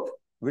growth,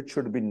 which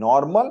should be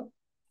normal.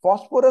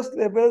 Phosphorus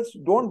levels,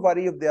 don't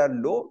worry if they are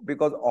low,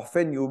 because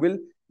often you will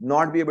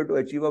not be able to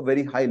achieve a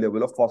very high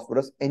level of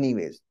phosphorus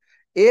anyways.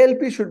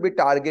 ALP should be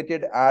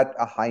targeted at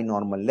a high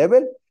normal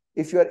level.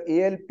 If your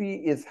ALP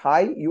is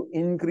high, you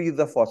increase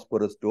the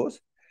phosphorus dose.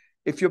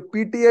 If your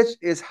PTH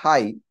is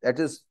high, that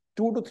is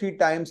 2 to 3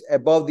 times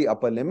above the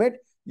upper limit,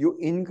 you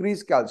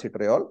increase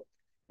calcitriol.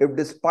 If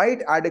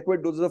despite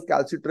adequate doses of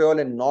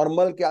calcitriol and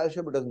normal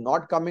calcium, it is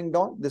not coming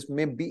down, this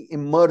may be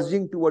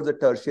emerging towards a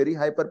tertiary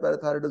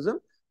hyperparathyroidism.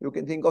 You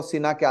can think of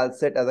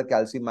cinacalcet as a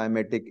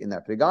calcimimetic in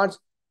that regards.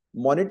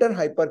 Monitor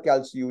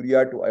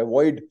hypercalciuria to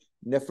avoid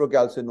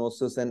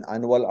nephrocalcinosis, and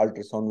annual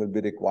ultrasound will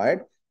be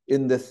required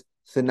in this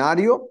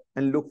scenario,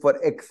 and look for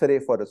X-ray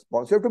for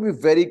response. You have to be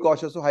very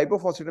cautious. So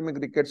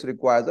hypophosphatemic rickets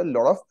requires a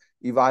lot of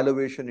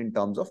evaluation in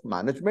terms of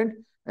management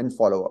and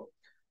follow-up.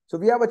 So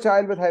we have a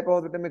child with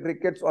hypophosphatemic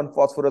rickets on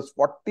phosphorus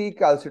 40,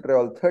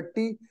 calcitriol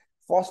 30.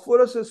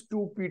 Phosphorus is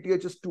 2,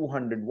 PTH is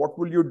 200. What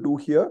will you do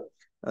here,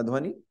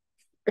 Adhwani?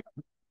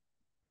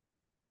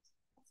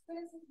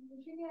 Phosphorus is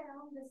usually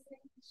around this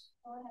range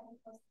for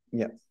hypophosphatemia.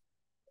 Yes.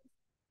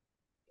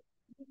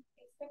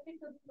 Expected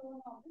to flow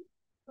normal,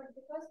 but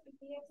because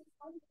PTH is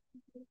high,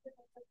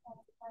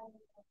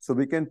 so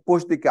we can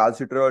push the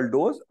calcitriol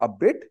dose a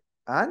bit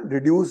and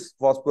reduce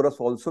phosphorus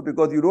also,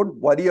 because you don't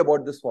worry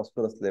about this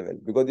phosphorus level,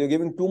 because you're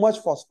giving too much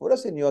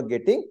phosphorus and you are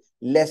getting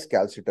less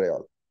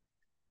calcitriol.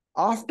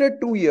 After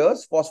 2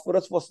 years,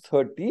 phosphorus was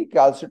 30,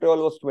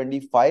 calcitriol was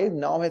 25,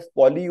 now has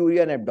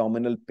polyuria and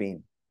abdominal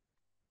pain.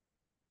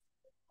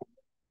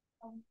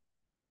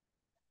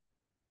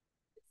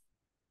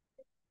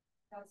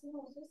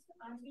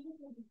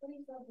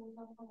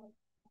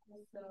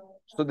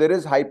 So there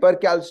is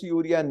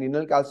hypercalciuria and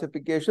renal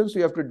calcification. So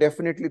you have to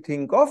definitely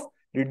think of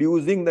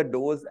reducing the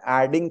dose,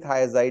 adding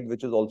thiazide,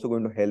 which is also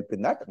going to help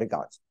in that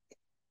regards.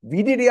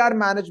 VDDR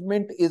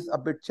management is a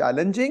bit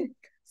challenging.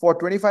 For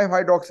 25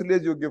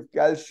 hydroxylase, you give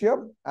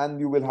calcium and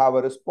you will have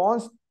a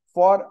response.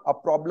 For a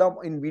problem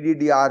in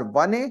VDDR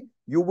 1A,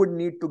 you would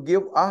need to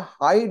give a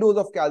high dose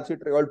of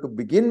calcitriol to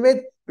begin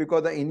with,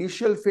 because the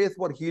initial phase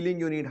for healing,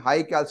 you need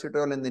high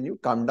calcitriol and then you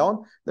come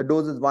down. The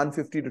dose is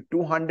 150 to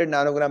 200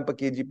 nanogram per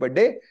kg per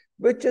day,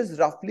 which is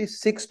roughly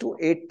 6 to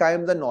 8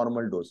 times the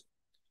normal dose.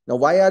 Now,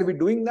 why are we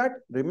doing that?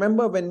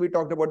 Remember, when we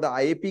talked about the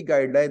IAP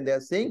guideline, they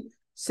are saying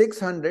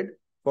 600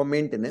 for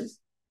maintenance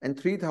and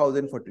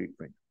 3000 for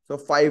treatment. So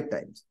 5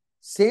 times.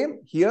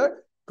 Same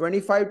here,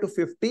 25 to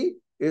 50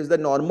 is the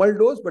normal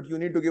dose, but you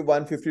need to give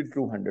 150 to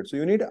 200. So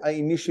you need an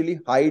initially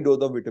high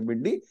dose of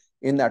vitamin D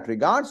in that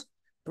regards.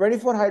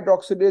 24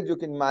 hydroxylase you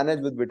can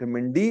manage with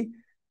vitamin D.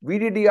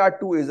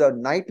 VDDR2 is a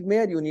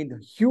nightmare. You need a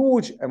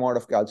huge amount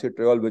of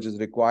calcitriol, which is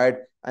required,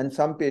 and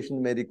some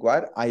patients may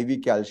require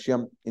IV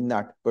calcium in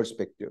that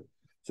perspective.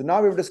 So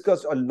now we've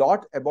discussed a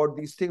lot about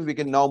these things. We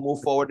can now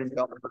move forward in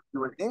terms of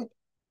Q&A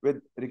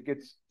with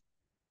Rickets.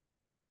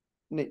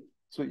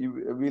 So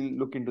we'll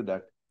look into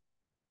that.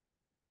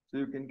 So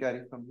you can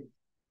carry from here.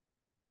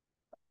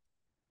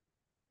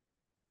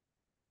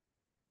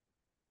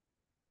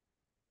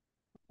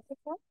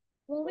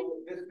 So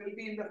this will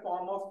be in the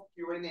form of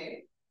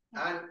Q&A,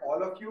 and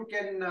all of you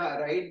can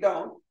write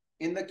down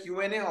in the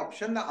Q&A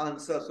option the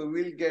answer. So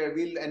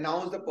we'll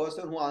announce the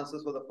person who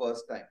answers for the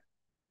first time.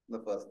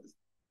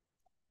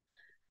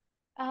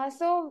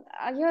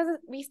 Here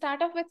we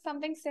start off with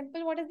something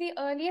simple. What is the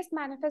earliest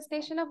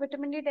manifestation of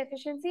vitamin D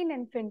deficiency in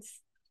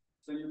infants?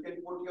 So you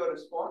can put your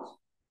response.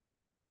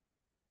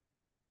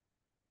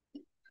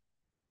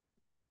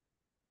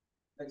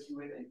 The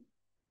Q&A.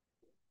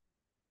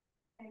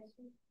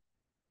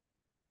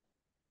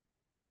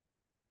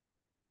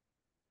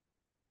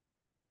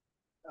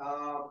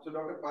 So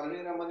Dr.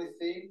 Palani Raman is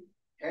saying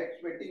head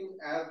sweating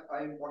as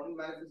an important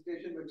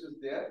manifestation, which is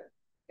there.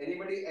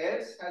 Anybody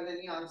else has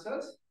any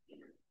answers?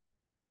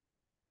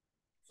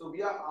 So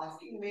we are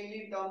asking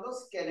mainly in terms of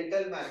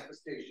skeletal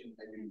manifestation,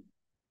 I believe.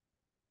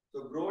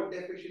 So growth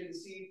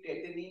deficiency,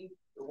 tetany.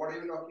 So what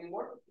are you talking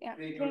about? Yeah,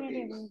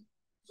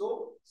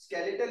 so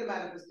skeletal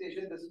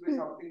manifestation, this will be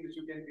something which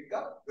you can pick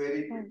up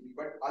very quickly.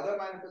 But other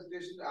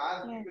manifestations,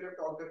 as people have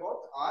talked about,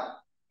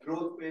 are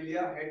growth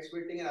failure, head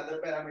sweating, and other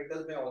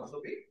parameters may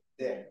also be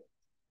there.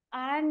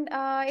 And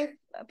if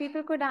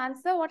people could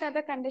answer, what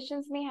other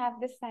conditions may have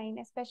this sign,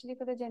 especially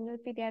for the general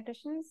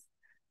pediatricians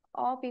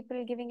or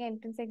people giving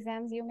entrance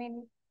exams? You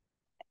mean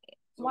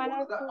so one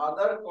of the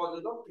other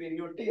causes of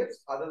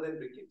craniotabes other than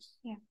rickets?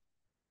 Yeah.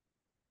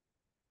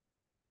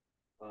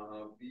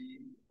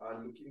 We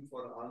are looking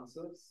for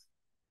answers.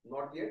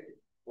 Not yet.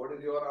 What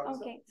is your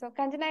answer? Okay, so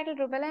congenital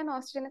rubella and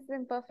osteogenesis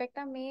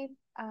imperfecta may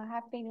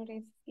have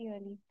craniotabes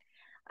early.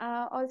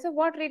 Also,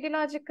 what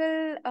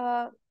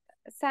radiological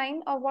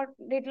sign or what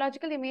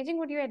radiological imaging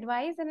would you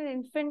advise in an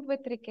infant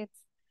with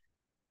rickets?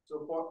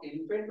 So for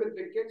infant with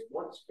rickets,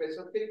 what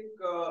specific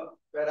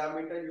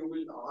parameter you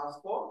will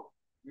ask for?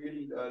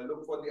 We'll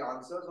look for the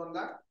answers on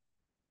that.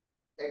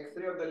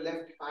 X-ray of the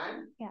left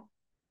hand. Yeah.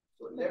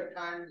 So left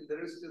hand, the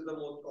wrist is the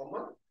most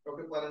common.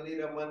 Dr. Palani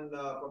Raman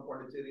from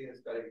Pondicherry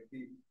has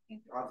correctly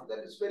answered that.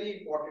 It's very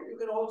important. You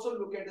can also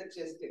look at the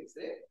chest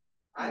X-ray.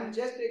 And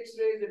chest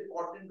X-ray is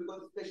important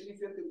because especially if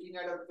you're looking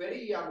at a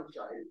very young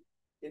child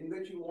in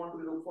which you want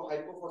to look for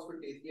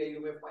hypophosphatasia,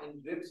 you may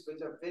find ribs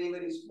which are very,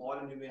 very small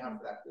and you may have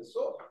fractures.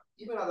 So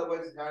even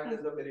otherwise, hand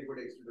is a very good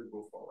X-ray to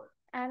go forward.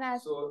 And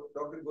so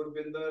Dr.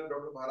 Gurvinder,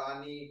 Dr.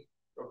 Bharani,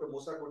 Dr.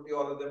 Musa Kuti,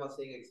 all of them are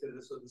saying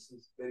X-ray, so this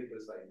is very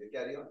precise. They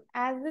carry on.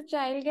 As the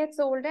child gets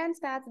older and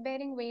starts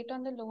bearing weight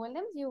on the lower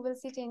limbs, you will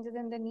see changes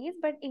in the knees,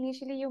 but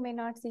initially you may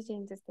not see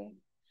changes there.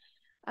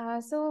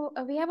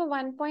 We have a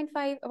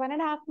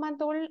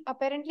 1.5-month-old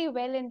apparently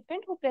well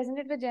infant who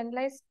presented with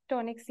generalized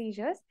tonic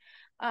seizures.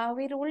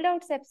 We ruled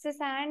out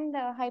sepsis and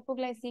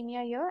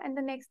hypoglycemia here, and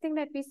the next thing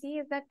that we see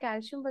is that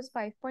calcium was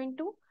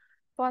 5.2,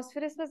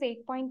 phosphorus was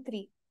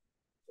 8.3.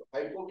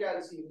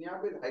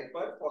 Hypocalcemia with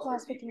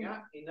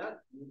hyperphosphatemia in an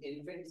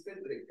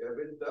infant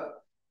with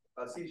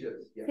the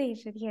seizures. Yeah.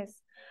 Seizure,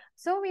 yes.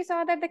 So we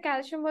saw that the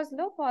calcium was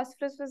low,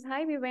 phosphorus was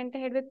high. We went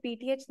ahead with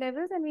PTH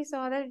levels and we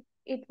saw that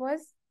it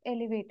was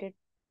elevated.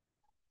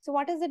 So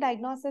what is the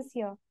diagnosis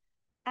here?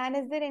 And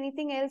is there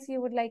anything else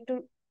you would like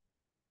to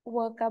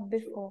work up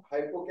before? So,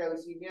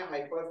 hypocalcemia,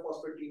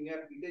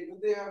 hyperphosphatemia, PTH, do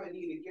they have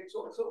any rickets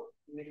also?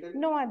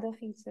 No other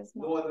features.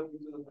 No other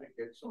features of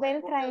rickets. So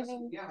well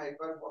thriving.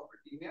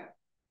 Hyperphosphatemia.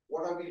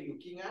 What are we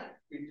looking at?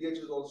 PTH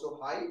is also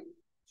high.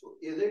 So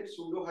is it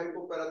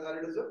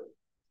pseudo-hypoparathyroidism?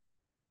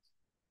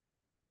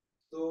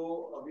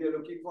 So we are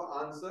looking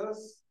for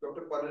answers.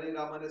 Dr. Palani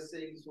Raman is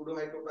saying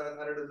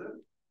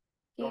pseudo-hypoparathyroidism.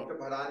 Yeah. Dr.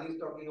 Bharani is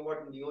talking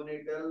about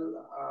neonatal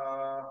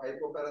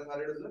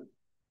hypoparathyroidism.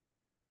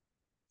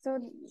 So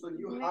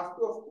you have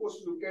to, of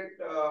course, look at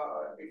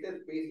it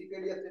is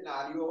basically a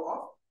scenario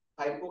of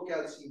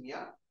hypocalcemia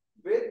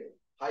with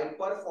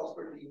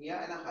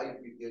hyperphosphatemia and a high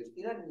PTH.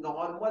 In a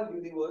normal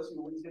universe,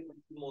 you will say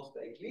most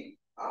likely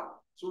a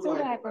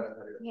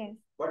pseudo-hypoparathyroidism. Yes.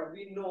 But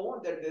we know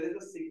that there is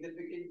a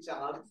significant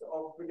chance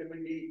of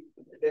vitamin D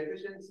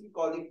deficiency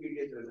causing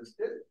PTH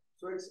resistance.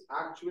 So it's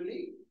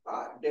actually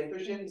a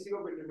deficiency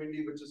of vitamin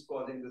D which is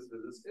causing this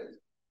resistance.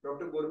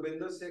 Dr.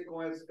 Gurbinder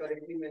Sekho has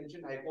correctly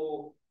mentioned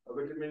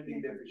vitamin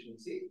D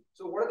deficiency.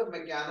 So what are the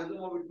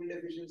mechanism of vitamin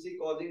deficiency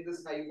causing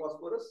this high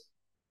phosphorus?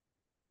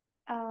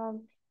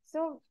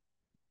 So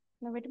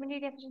the vitamin D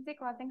deficiency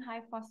causing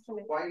high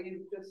phosphorus. So why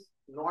is this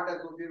not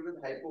associated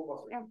with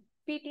hypophosphatemia?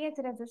 PTH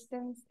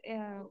resistance.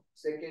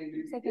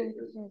 Secondary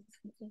resistance.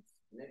 Yes.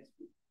 Next.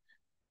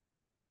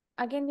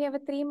 Again, we have a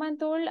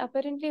 3-month-old,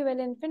 apparently well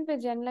infant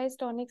with generalized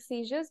tonic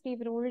seizures.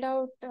 We've ruled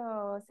out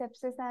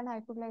sepsis and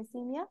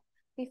hypoglycemia.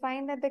 We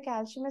find that the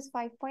calcium is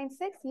 5.6.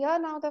 Here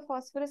now the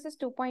phosphorus is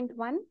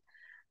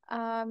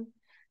 2.1.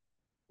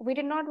 We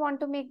did not want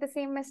to make the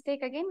same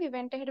mistake again. We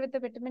went ahead with the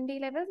vitamin D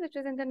levels, which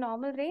was in the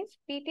normal range.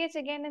 PTH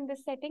again in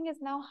this setting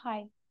is now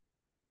high.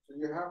 So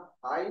you have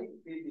high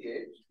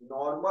PTH,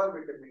 normal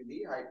vitamin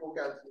D,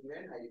 hypocalcemia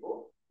and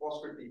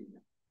hypophosphatemia.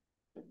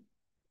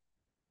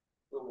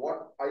 So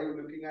what are you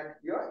looking at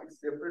here? It's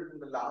different from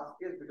the last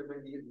case.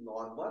 Vitamin D is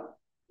normal.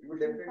 You would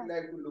definitely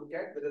like to look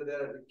at whether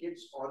there are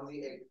rickets on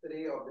the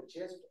X-ray of the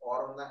chest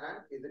or on the hand.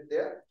 Is it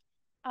there?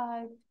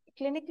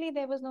 Clinically,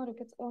 there was no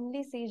rickets.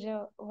 Only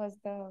seizure was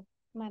the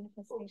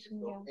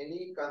manifestation. Okay, so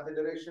any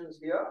considerations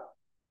here?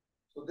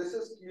 So this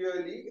is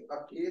clearly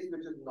a case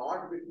which is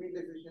not vitamin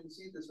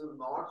deficiency. This is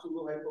not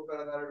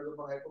pseudo-hypoparathyroidism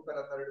or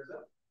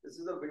hypoparathyroidism. This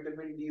is a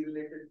vitamin D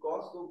related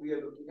cause. So we are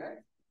looking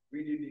at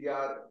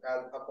VDDR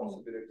as a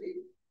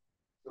possibility.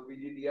 So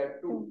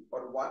VDDR 2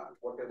 or 1,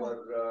 whatever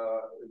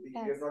we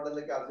have not done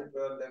the calcium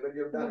level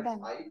you have done,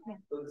 it's high.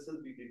 So this is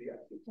VDDR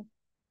 2.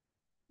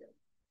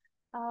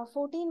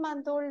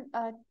 14-month-old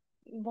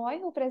boy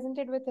who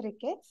presented with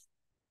rickets.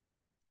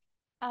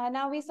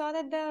 Now we saw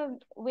that the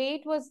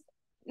weight was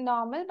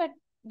normal, but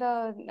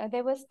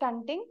there was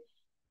stunting.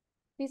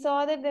 We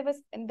saw that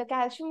the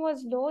calcium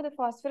was low, the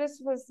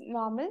phosphorus was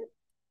normal,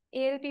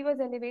 ALP was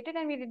elevated,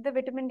 and we did the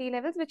vitamin D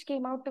levels, which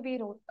came out to be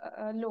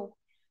low.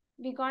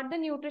 We got the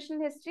nutritional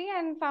history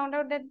and found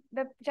out that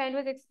the child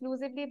was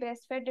exclusively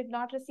breastfed, did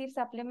not receive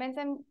supplements,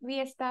 and we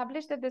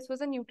established that this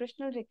was a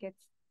nutritional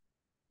rickets.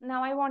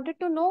 Now I wanted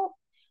to know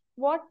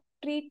what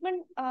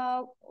treatment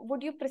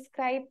would you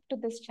prescribe to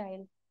this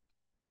child?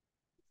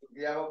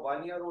 We have a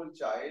 1-year-old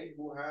child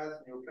who has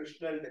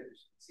nutritional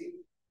deficiency.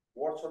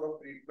 What sort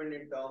of treatment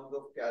in terms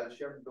of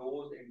calcium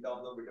dose, in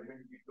terms of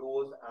vitamin D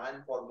dose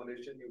and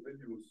formulation you will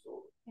use?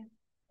 So,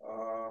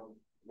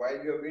 while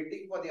we are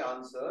waiting for the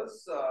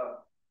answers,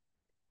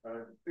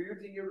 do you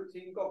think you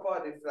think of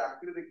a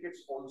refractory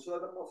rickets also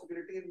as a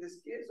possibility in this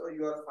case, or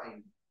you are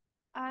fine?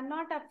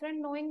 Not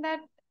upfront, knowing that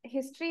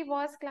history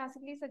was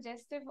classically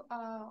suggestive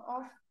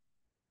of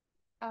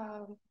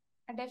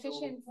a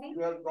deficiency. So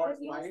you have got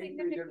mild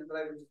vision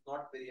drive, which is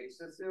not very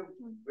excessive.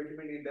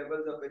 Vitamin D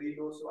levels are very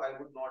low, so I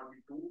would not be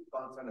too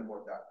concerned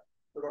about that.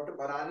 So Dr.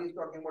 Bharani is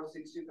talking about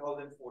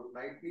 60,000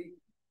 fortnightly.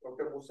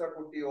 Dr. Musa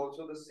Kutti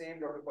also the same.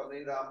 Dr.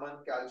 Palani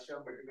Raman,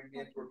 calcium, vitamin D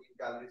and protein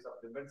calorie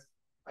supplements.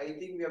 I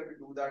think we have to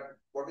do that.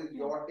 What is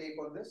your take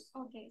on this?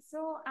 Okay,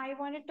 so I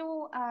wanted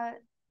to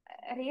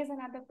raise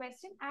another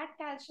question. At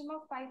calcium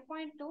of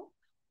 5.2,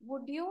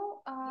 would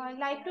you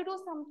like to do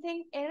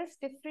something else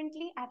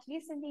differently, at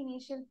least in the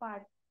initial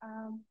part?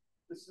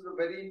 This is a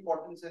very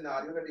important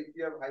scenario that if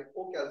you have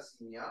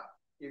hypocalcemia,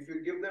 if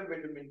you give them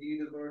vitamin D,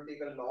 it is going to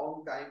take a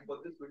long time for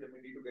this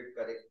vitamin D to get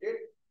corrected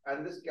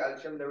and this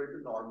calcium level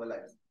to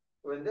normalize.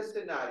 So in this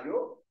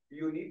scenario,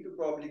 you need to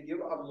probably give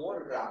a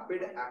more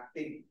rapid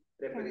acting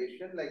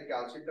preparation like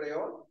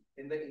calcitriol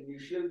in the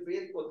initial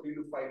phase for 3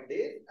 to 5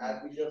 days,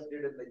 as we just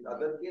did in the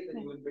other case,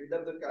 and you will build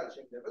up the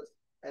calcium levels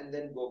and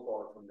then go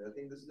forward from there. I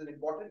think this is an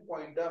important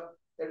pointer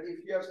that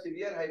if you have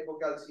severe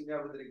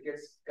hypocalcemia with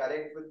rickets,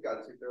 correct with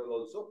calcitriol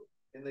also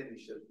in the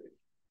initial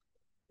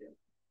phase.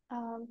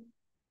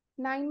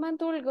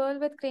 9-month-old girl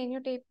with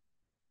craniotape.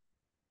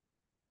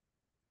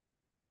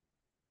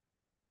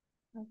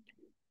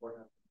 What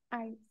happened?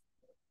 I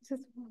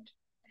just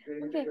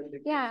okay.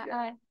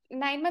 Yeah,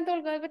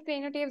 9-month-old girl with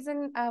craniotapes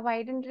and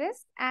widened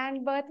wrist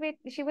and birth weight.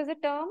 She was a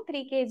term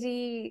 3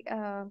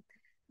 kg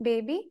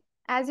baby.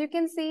 As you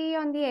can see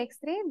on the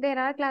X-ray, there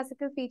are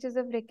classical features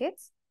of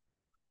rickets.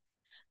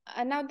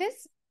 Now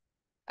this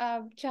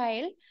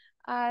child,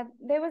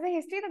 there was a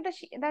history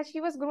that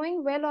she was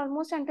growing well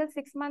almost until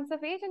 6 months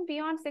of age, and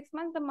beyond 6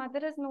 months, the mother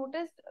has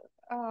noticed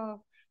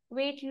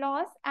weight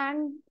loss,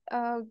 and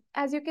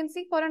as you can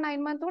see, for a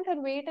 9-month-old,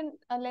 her weight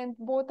and length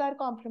both are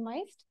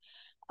compromised.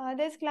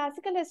 There's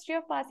classical history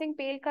of passing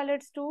pale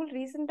colored stool,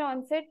 recent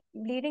onset,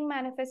 bleeding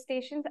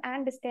manifestations,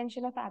 and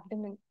distension of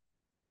abdomen.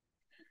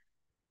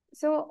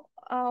 So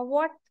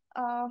what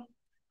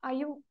are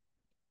you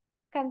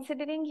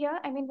considering here?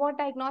 I mean, what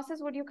diagnosis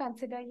would you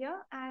consider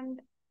here,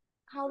 and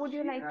how would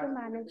you like to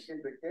manage?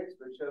 Rickets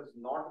which has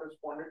not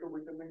responded to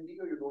vitamin D,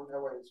 or you don't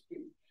have a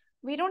history?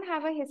 We don't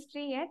have a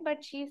history yet,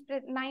 but she's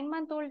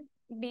 9-month-old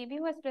baby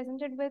who has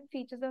presented with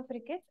features of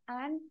rickets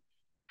and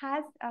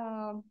has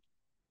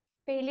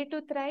failure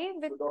to thrive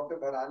with. So Dr.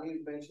 Bharani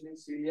is mentioning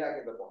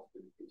celiac as a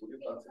possibility. Would you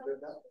consider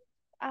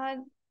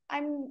that?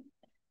 I'm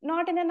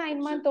not in a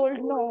 9-month-old.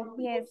 No.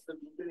 Yes. The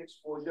gluten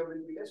exposure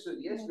will be less. So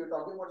yes, we're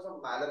talking about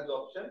some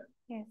malabsorption.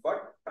 Yes.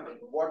 But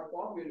what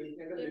form we're looking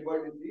at the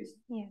liver disease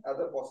as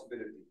a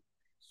possibility.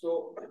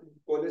 So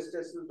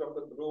cholecystitis,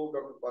 Dr. Dhruv,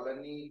 Dr.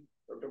 Palani,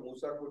 Dr.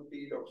 Musa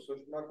Kutti, Dr.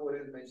 Sushma Kaur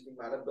is mentioning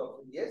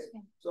malabsorption. Yes.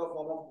 So a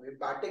form of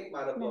hepatic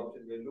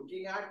malabsorption we're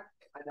looking at.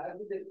 And as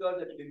we discussed,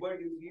 that liver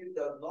disease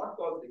does not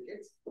cause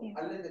rickets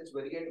unless it's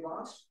very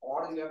advanced,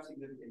 or you have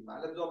significant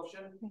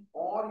malabsorption,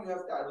 or you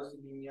have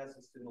tyrosinemia,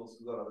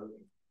 cystinosis, or other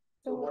things.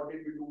 So what did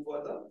we do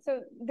further?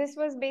 So this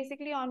was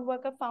basically on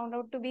workup found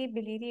out to be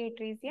biliary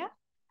atresia.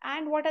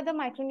 And what other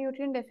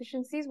micronutrient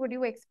deficiencies would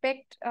you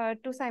expect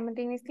to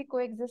simultaneously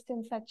coexist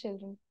in such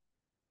children?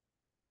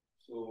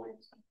 So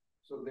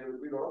there will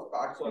be a lot of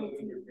fat soluble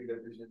nutrient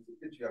deficiencies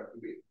which you have to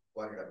be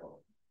worried about.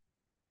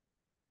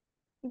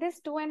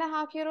 This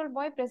 2.5-year-old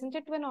boy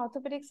presented to an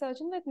orthopedic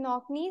surgeon with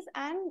knock knees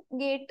and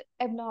gait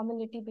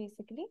abnormality,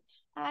 basically.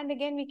 And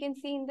again, we can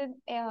see in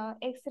the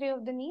X-ray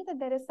of the knee that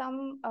there is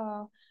some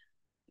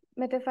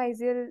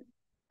metaphyseal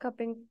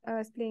cupping,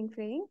 splaying,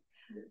 fraying.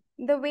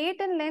 The weight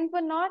and length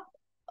were not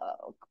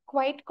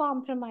quite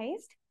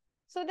compromised.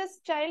 So this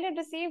child had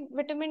received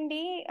vitamin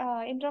D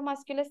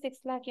intramuscular 6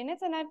 lakh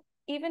units, and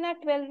even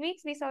at 12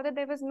 weeks, we saw that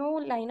there was no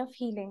line of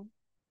healing.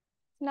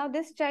 Now,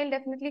 this child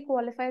definitely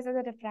qualifies as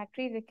a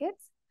refractory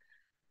rickets.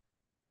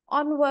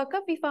 On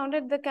workup, we found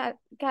that the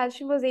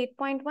calcium was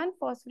 8.1,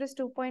 phosphorus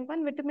 2.1,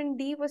 vitamin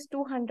D was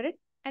 200,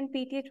 and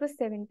PTH was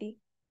 70.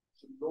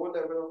 So low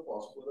level of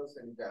phosphorus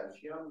and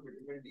calcium,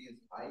 vitamin D is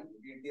high,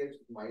 PTH is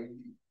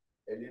mildly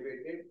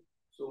elevated.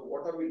 So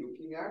what are we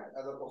looking at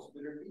as a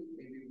possibility?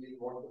 Maybe we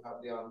want to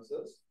have the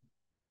answers.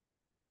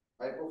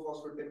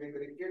 Hypophosphatemic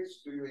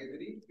rickets, do you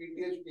agree?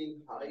 PTH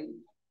being high.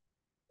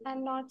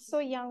 And not so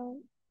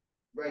young.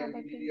 Well,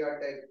 PDDR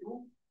type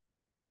 2.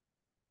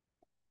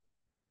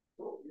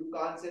 So you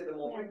can't say the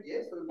moment,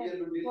 yes. So we are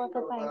dealing with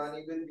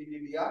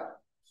BDDR.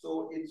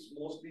 So it's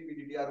mostly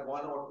BDDR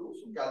 1 or 2.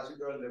 So calcium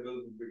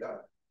levels will be done.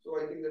 So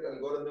I think that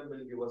algorithm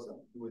will give us a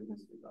clue in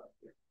this regard.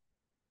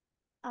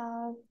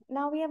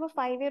 Now we have a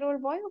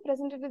 5-year-old boy who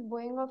presented with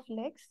bowing of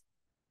legs.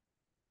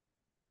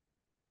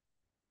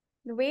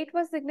 The weight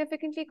was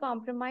significantly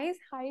compromised,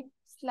 height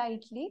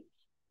slightly.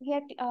 He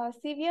had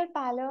severe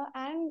pallor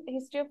and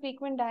history of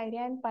frequent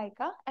diarrhea and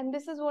pica. And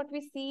this is what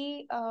we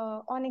see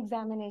on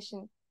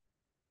examination.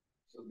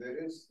 So there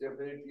is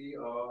definitely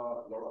a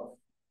lot of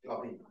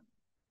clubbing.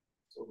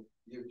 So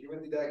you've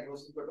given the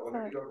diagnosis, but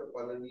already Dr.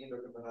 Palani and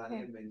Dr. Bharani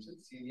have mentioned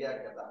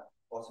celiac as a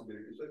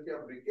possibility. So if you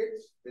have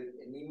rickets with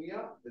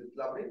anemia, with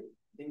clubbing,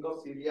 think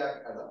of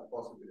celiac as a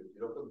possibility.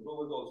 Dr.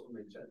 Dhruv has also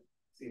mentioned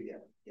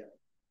celiac. Yeah,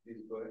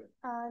 please go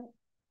ahead.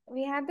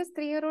 We had this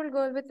 3-year-old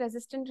girl with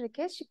resistant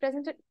rickets. She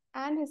presented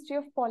an history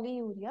of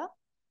polyuria.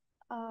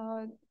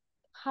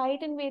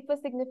 Height and weight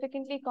was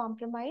significantly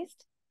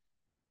compromised.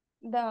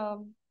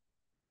 The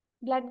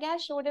blood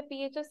gas showed a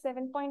pH of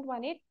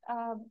 7.18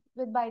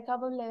 with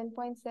bicarb of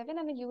 11.7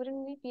 and a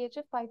urinary pH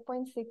of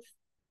 5.6. So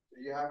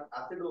you have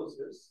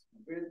acidosis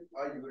with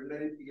a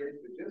urinary pH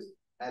which is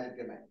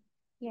alkaline.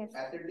 Yes.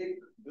 Acidic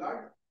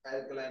blood,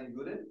 alkaline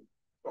urine,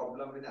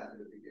 problem in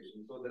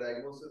acidification. So the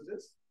diagnosis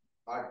is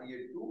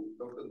RTA2,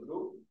 Dr.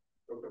 Dhruv,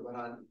 Dr.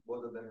 Bharani,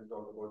 both of them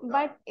talk about that.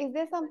 But is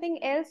there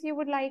something else you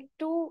would like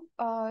to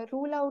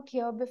rule out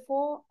here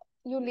before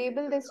you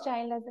label this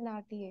child as an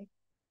RTA?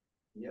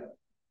 Yeah.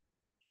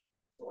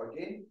 So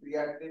again,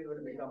 creatinine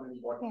will become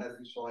important as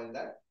we saw in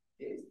that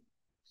case.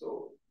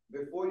 So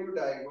before you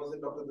diagnose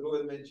it, Dr. Dhruv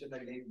will mention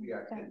again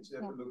creatinine. So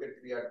you have to look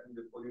at creatinine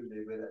before you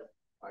label it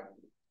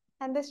RTA.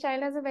 And this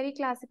child has a very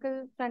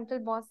classical frontal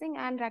bossing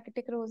and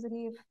rachitic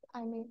rosary, if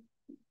I may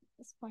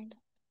this point.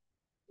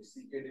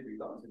 CKD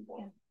becomes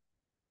important.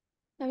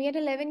 Now, we had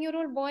an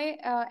 11-year-old boy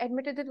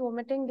admitted with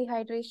vomiting,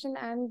 dehydration,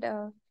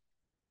 and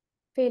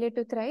failure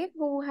to thrive,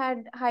 who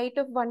had height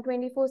of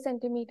 124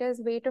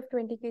 centimeters, weight of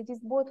 20 kgs.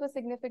 Both were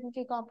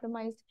significantly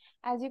compromised.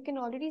 As you can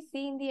already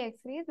see in the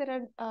X-rays,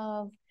 there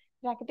are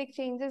rachitic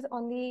changes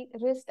on the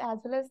wrist as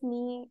well as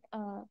knee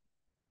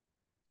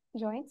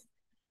joints.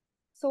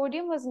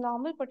 Sodium was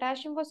normal,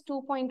 potassium was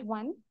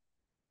 2.1.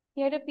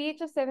 He had a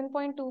pH of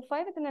 7.25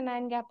 with an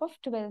anion gap of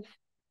 12.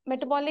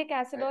 Metabolic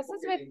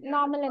acidosis with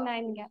normal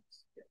anion gap.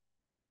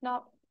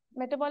 Now,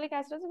 metabolic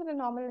acidosis with a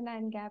normal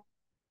anion gap.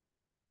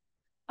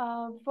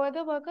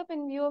 Further workup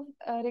in view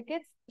of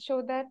rickets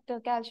showed that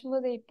calcium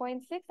was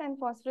 8.6 and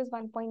phosphorus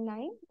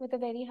 1.9 with a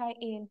very high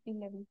ALP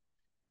level.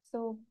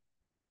 So,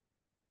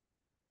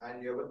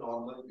 and you have a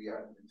normal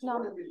creatinine. So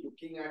what are we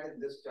looking at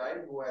in this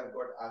child who has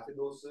got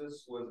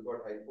acidosis, who has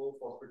got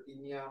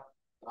hypophosphatemia,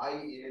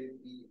 high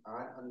ALP,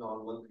 and a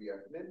normal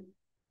creatinine?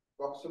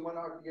 Proximal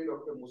RTA,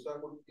 Dr. Musa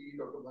Kutti,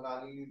 Dr.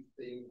 Bharani is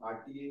saying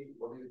RTA.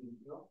 What are you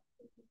thinking of?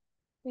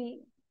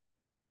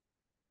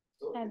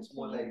 So it's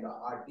more like a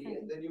RT,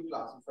 and then you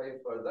classify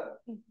further.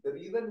 The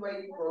reason why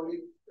you probably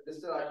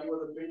distal RT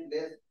was a bit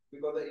less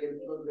because the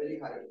ALP was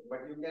very high,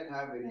 but you can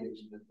have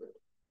variation as well.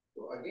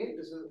 So again,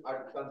 this is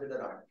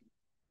considered RT.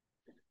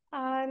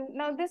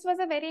 Now, this was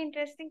a very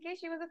interesting case.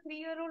 She was a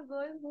 3-year-old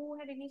girl who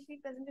had initially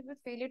presented with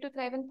failure to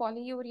thrive in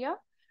polyuria.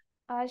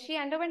 She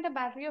underwent a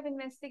battery of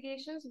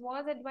investigations,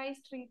 was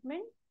advised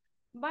treatment,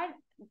 but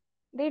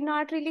they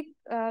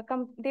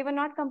were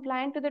not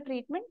compliant to the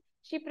treatment.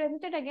 She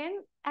presented again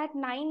at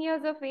 9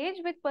 years of age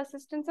with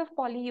persistence of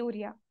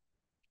polyuria.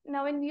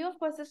 Now, in view of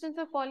persistence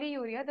of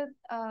polyuria, the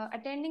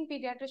attending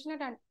pediatrician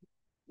had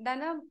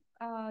done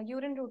a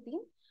urine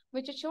routine,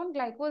 which had shown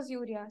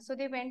glycosuria. So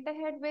they went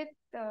ahead with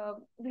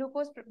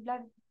glucose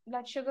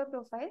blood sugar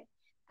profile,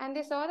 and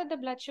they saw that the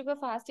blood sugar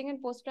fasting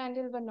and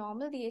postprandial were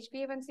normal. The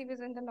HbA1c was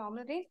in the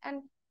normal range,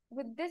 and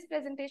with this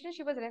presentation,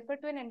 she was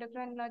referred to an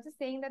endocrinologist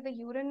saying that the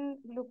urine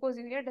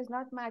glucosuria does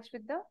not match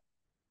with the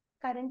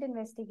current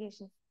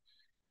investigation.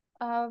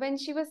 When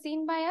she was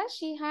seen by us,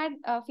 she had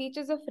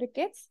features of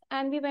rickets,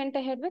 and we went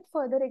ahead with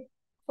further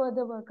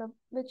workup,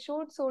 which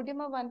showed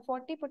sodium of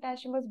 140,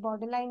 potassium was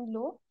borderline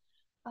low.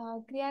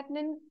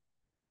 Creatinine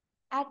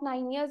at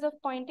 9 years of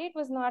 0.8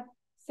 was not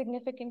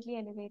significantly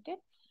elevated.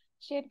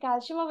 She had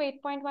calcium of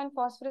 8.1,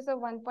 phosphorus of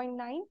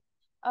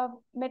 1.9,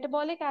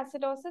 metabolic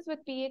acidosis with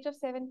pH of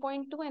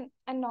 7.2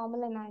 and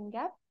normal anion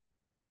gap.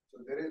 So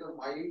there is a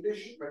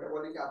mildish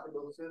metabolic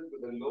acidosis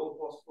with a low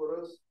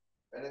phosphorus,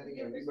 and I think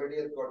everybody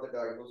has got the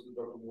diagnosis.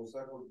 Dr.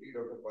 Musa Kurti,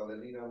 Dr.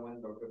 Palani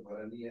Raman, Dr.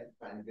 Bharani, and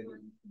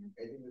Pankani.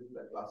 I think this is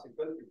a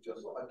classical picture.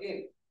 So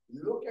again,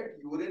 look at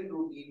urine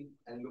routine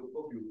and look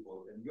for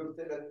glucose. And you've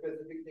said a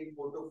specific thing,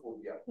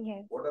 photophobia.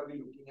 Yes. What are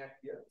we looking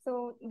at here?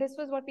 So this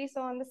was what we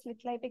saw on the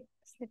slit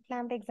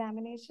lamp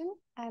examination,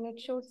 and it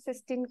showed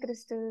cystine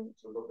crystal.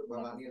 So Dr.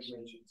 Bharani has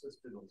mentioned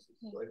cystinosis.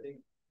 Yes. So I think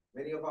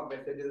many of our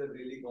messages have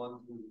really gone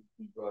through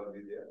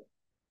probably there.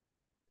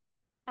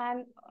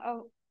 And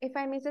if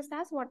I may just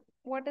ask,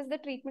 what is the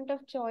treatment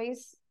of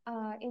choice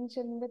in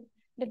children with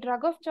the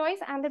drug of choice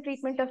and the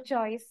treatment of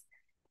choice?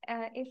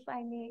 If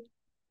I may.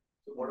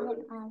 So what are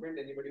the treatment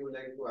anybody would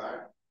like to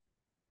add?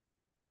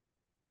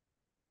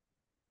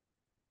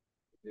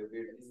 We are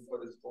waiting for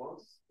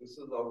response. This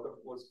is out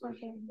of course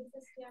question.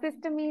 Okay.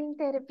 Histamine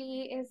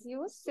therapy is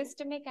used,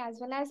 systemic as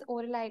well as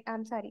oral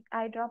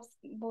eye drops,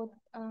 both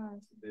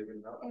they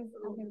will now is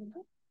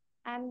available.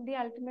 And the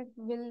ultimate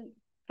will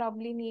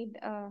probably need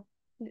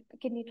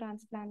kidney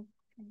transplant.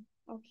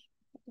 Okay,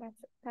 that's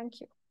it. Thank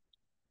you.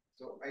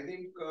 So I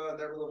think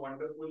that was a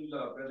wonderful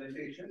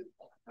presentation,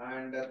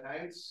 and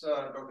thanks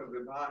Dr.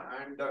 Vibha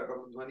and Dr.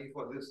 Dhwani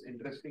for this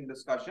interesting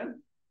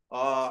discussion.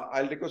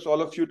 I'll request all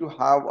of you to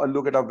have a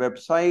look at our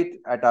website,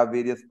 at our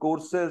various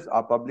courses,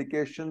 our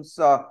publications,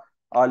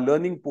 our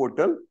learning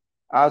portal,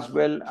 as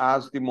well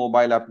as the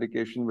mobile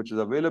application which is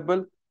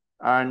available.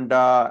 And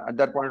at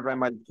that point in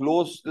time, I'll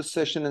close this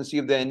session and see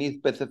if there are any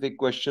specific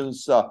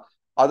questions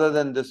other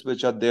than this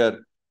which are there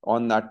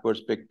on that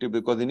perspective,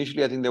 because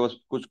initially I think there was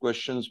good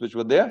questions which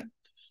were there.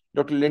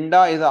 Dr.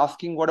 Linda is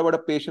asking, what about a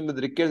patient with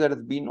rickets that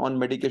has been on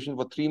medication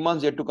for 3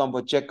 months, yet to come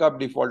for checkup,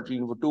 default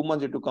treatment for 2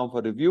 months, yet to come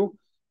for review?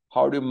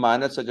 How do you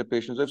manage such a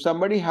patient? So if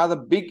somebody has a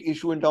big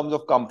issue in terms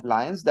of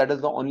compliance, that is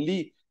the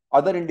only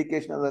other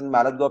indication other than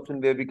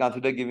malabsorption where we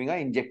consider giving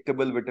an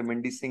injectable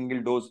vitamin D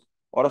single dose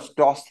or a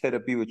STOS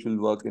therapy, which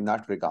will work in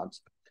that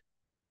regards.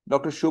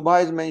 Dr.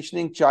 Shubha is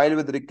mentioning child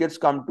with rickets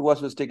come to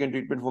us, was taken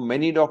treatment for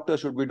many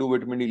doctors. Should we do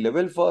vitamin D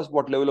level first?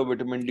 What level of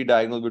vitamin D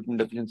diagnosed vitamin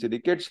deficiency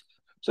rickets?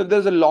 So if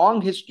there's a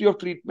long history of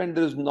treatment,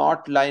 there is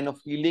not line of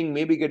healing.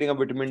 Maybe getting a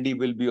vitamin D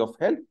will be of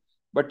help,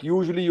 but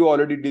usually you're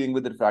already dealing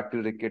with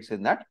refractory rickets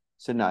in that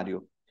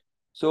scenario.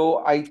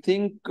 So I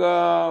think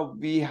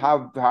we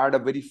have had a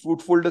very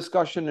fruitful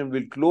discussion, and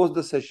we'll close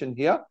the session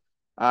here.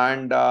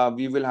 And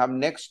we will have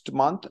next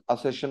month a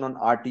session on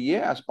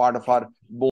RTA as part of our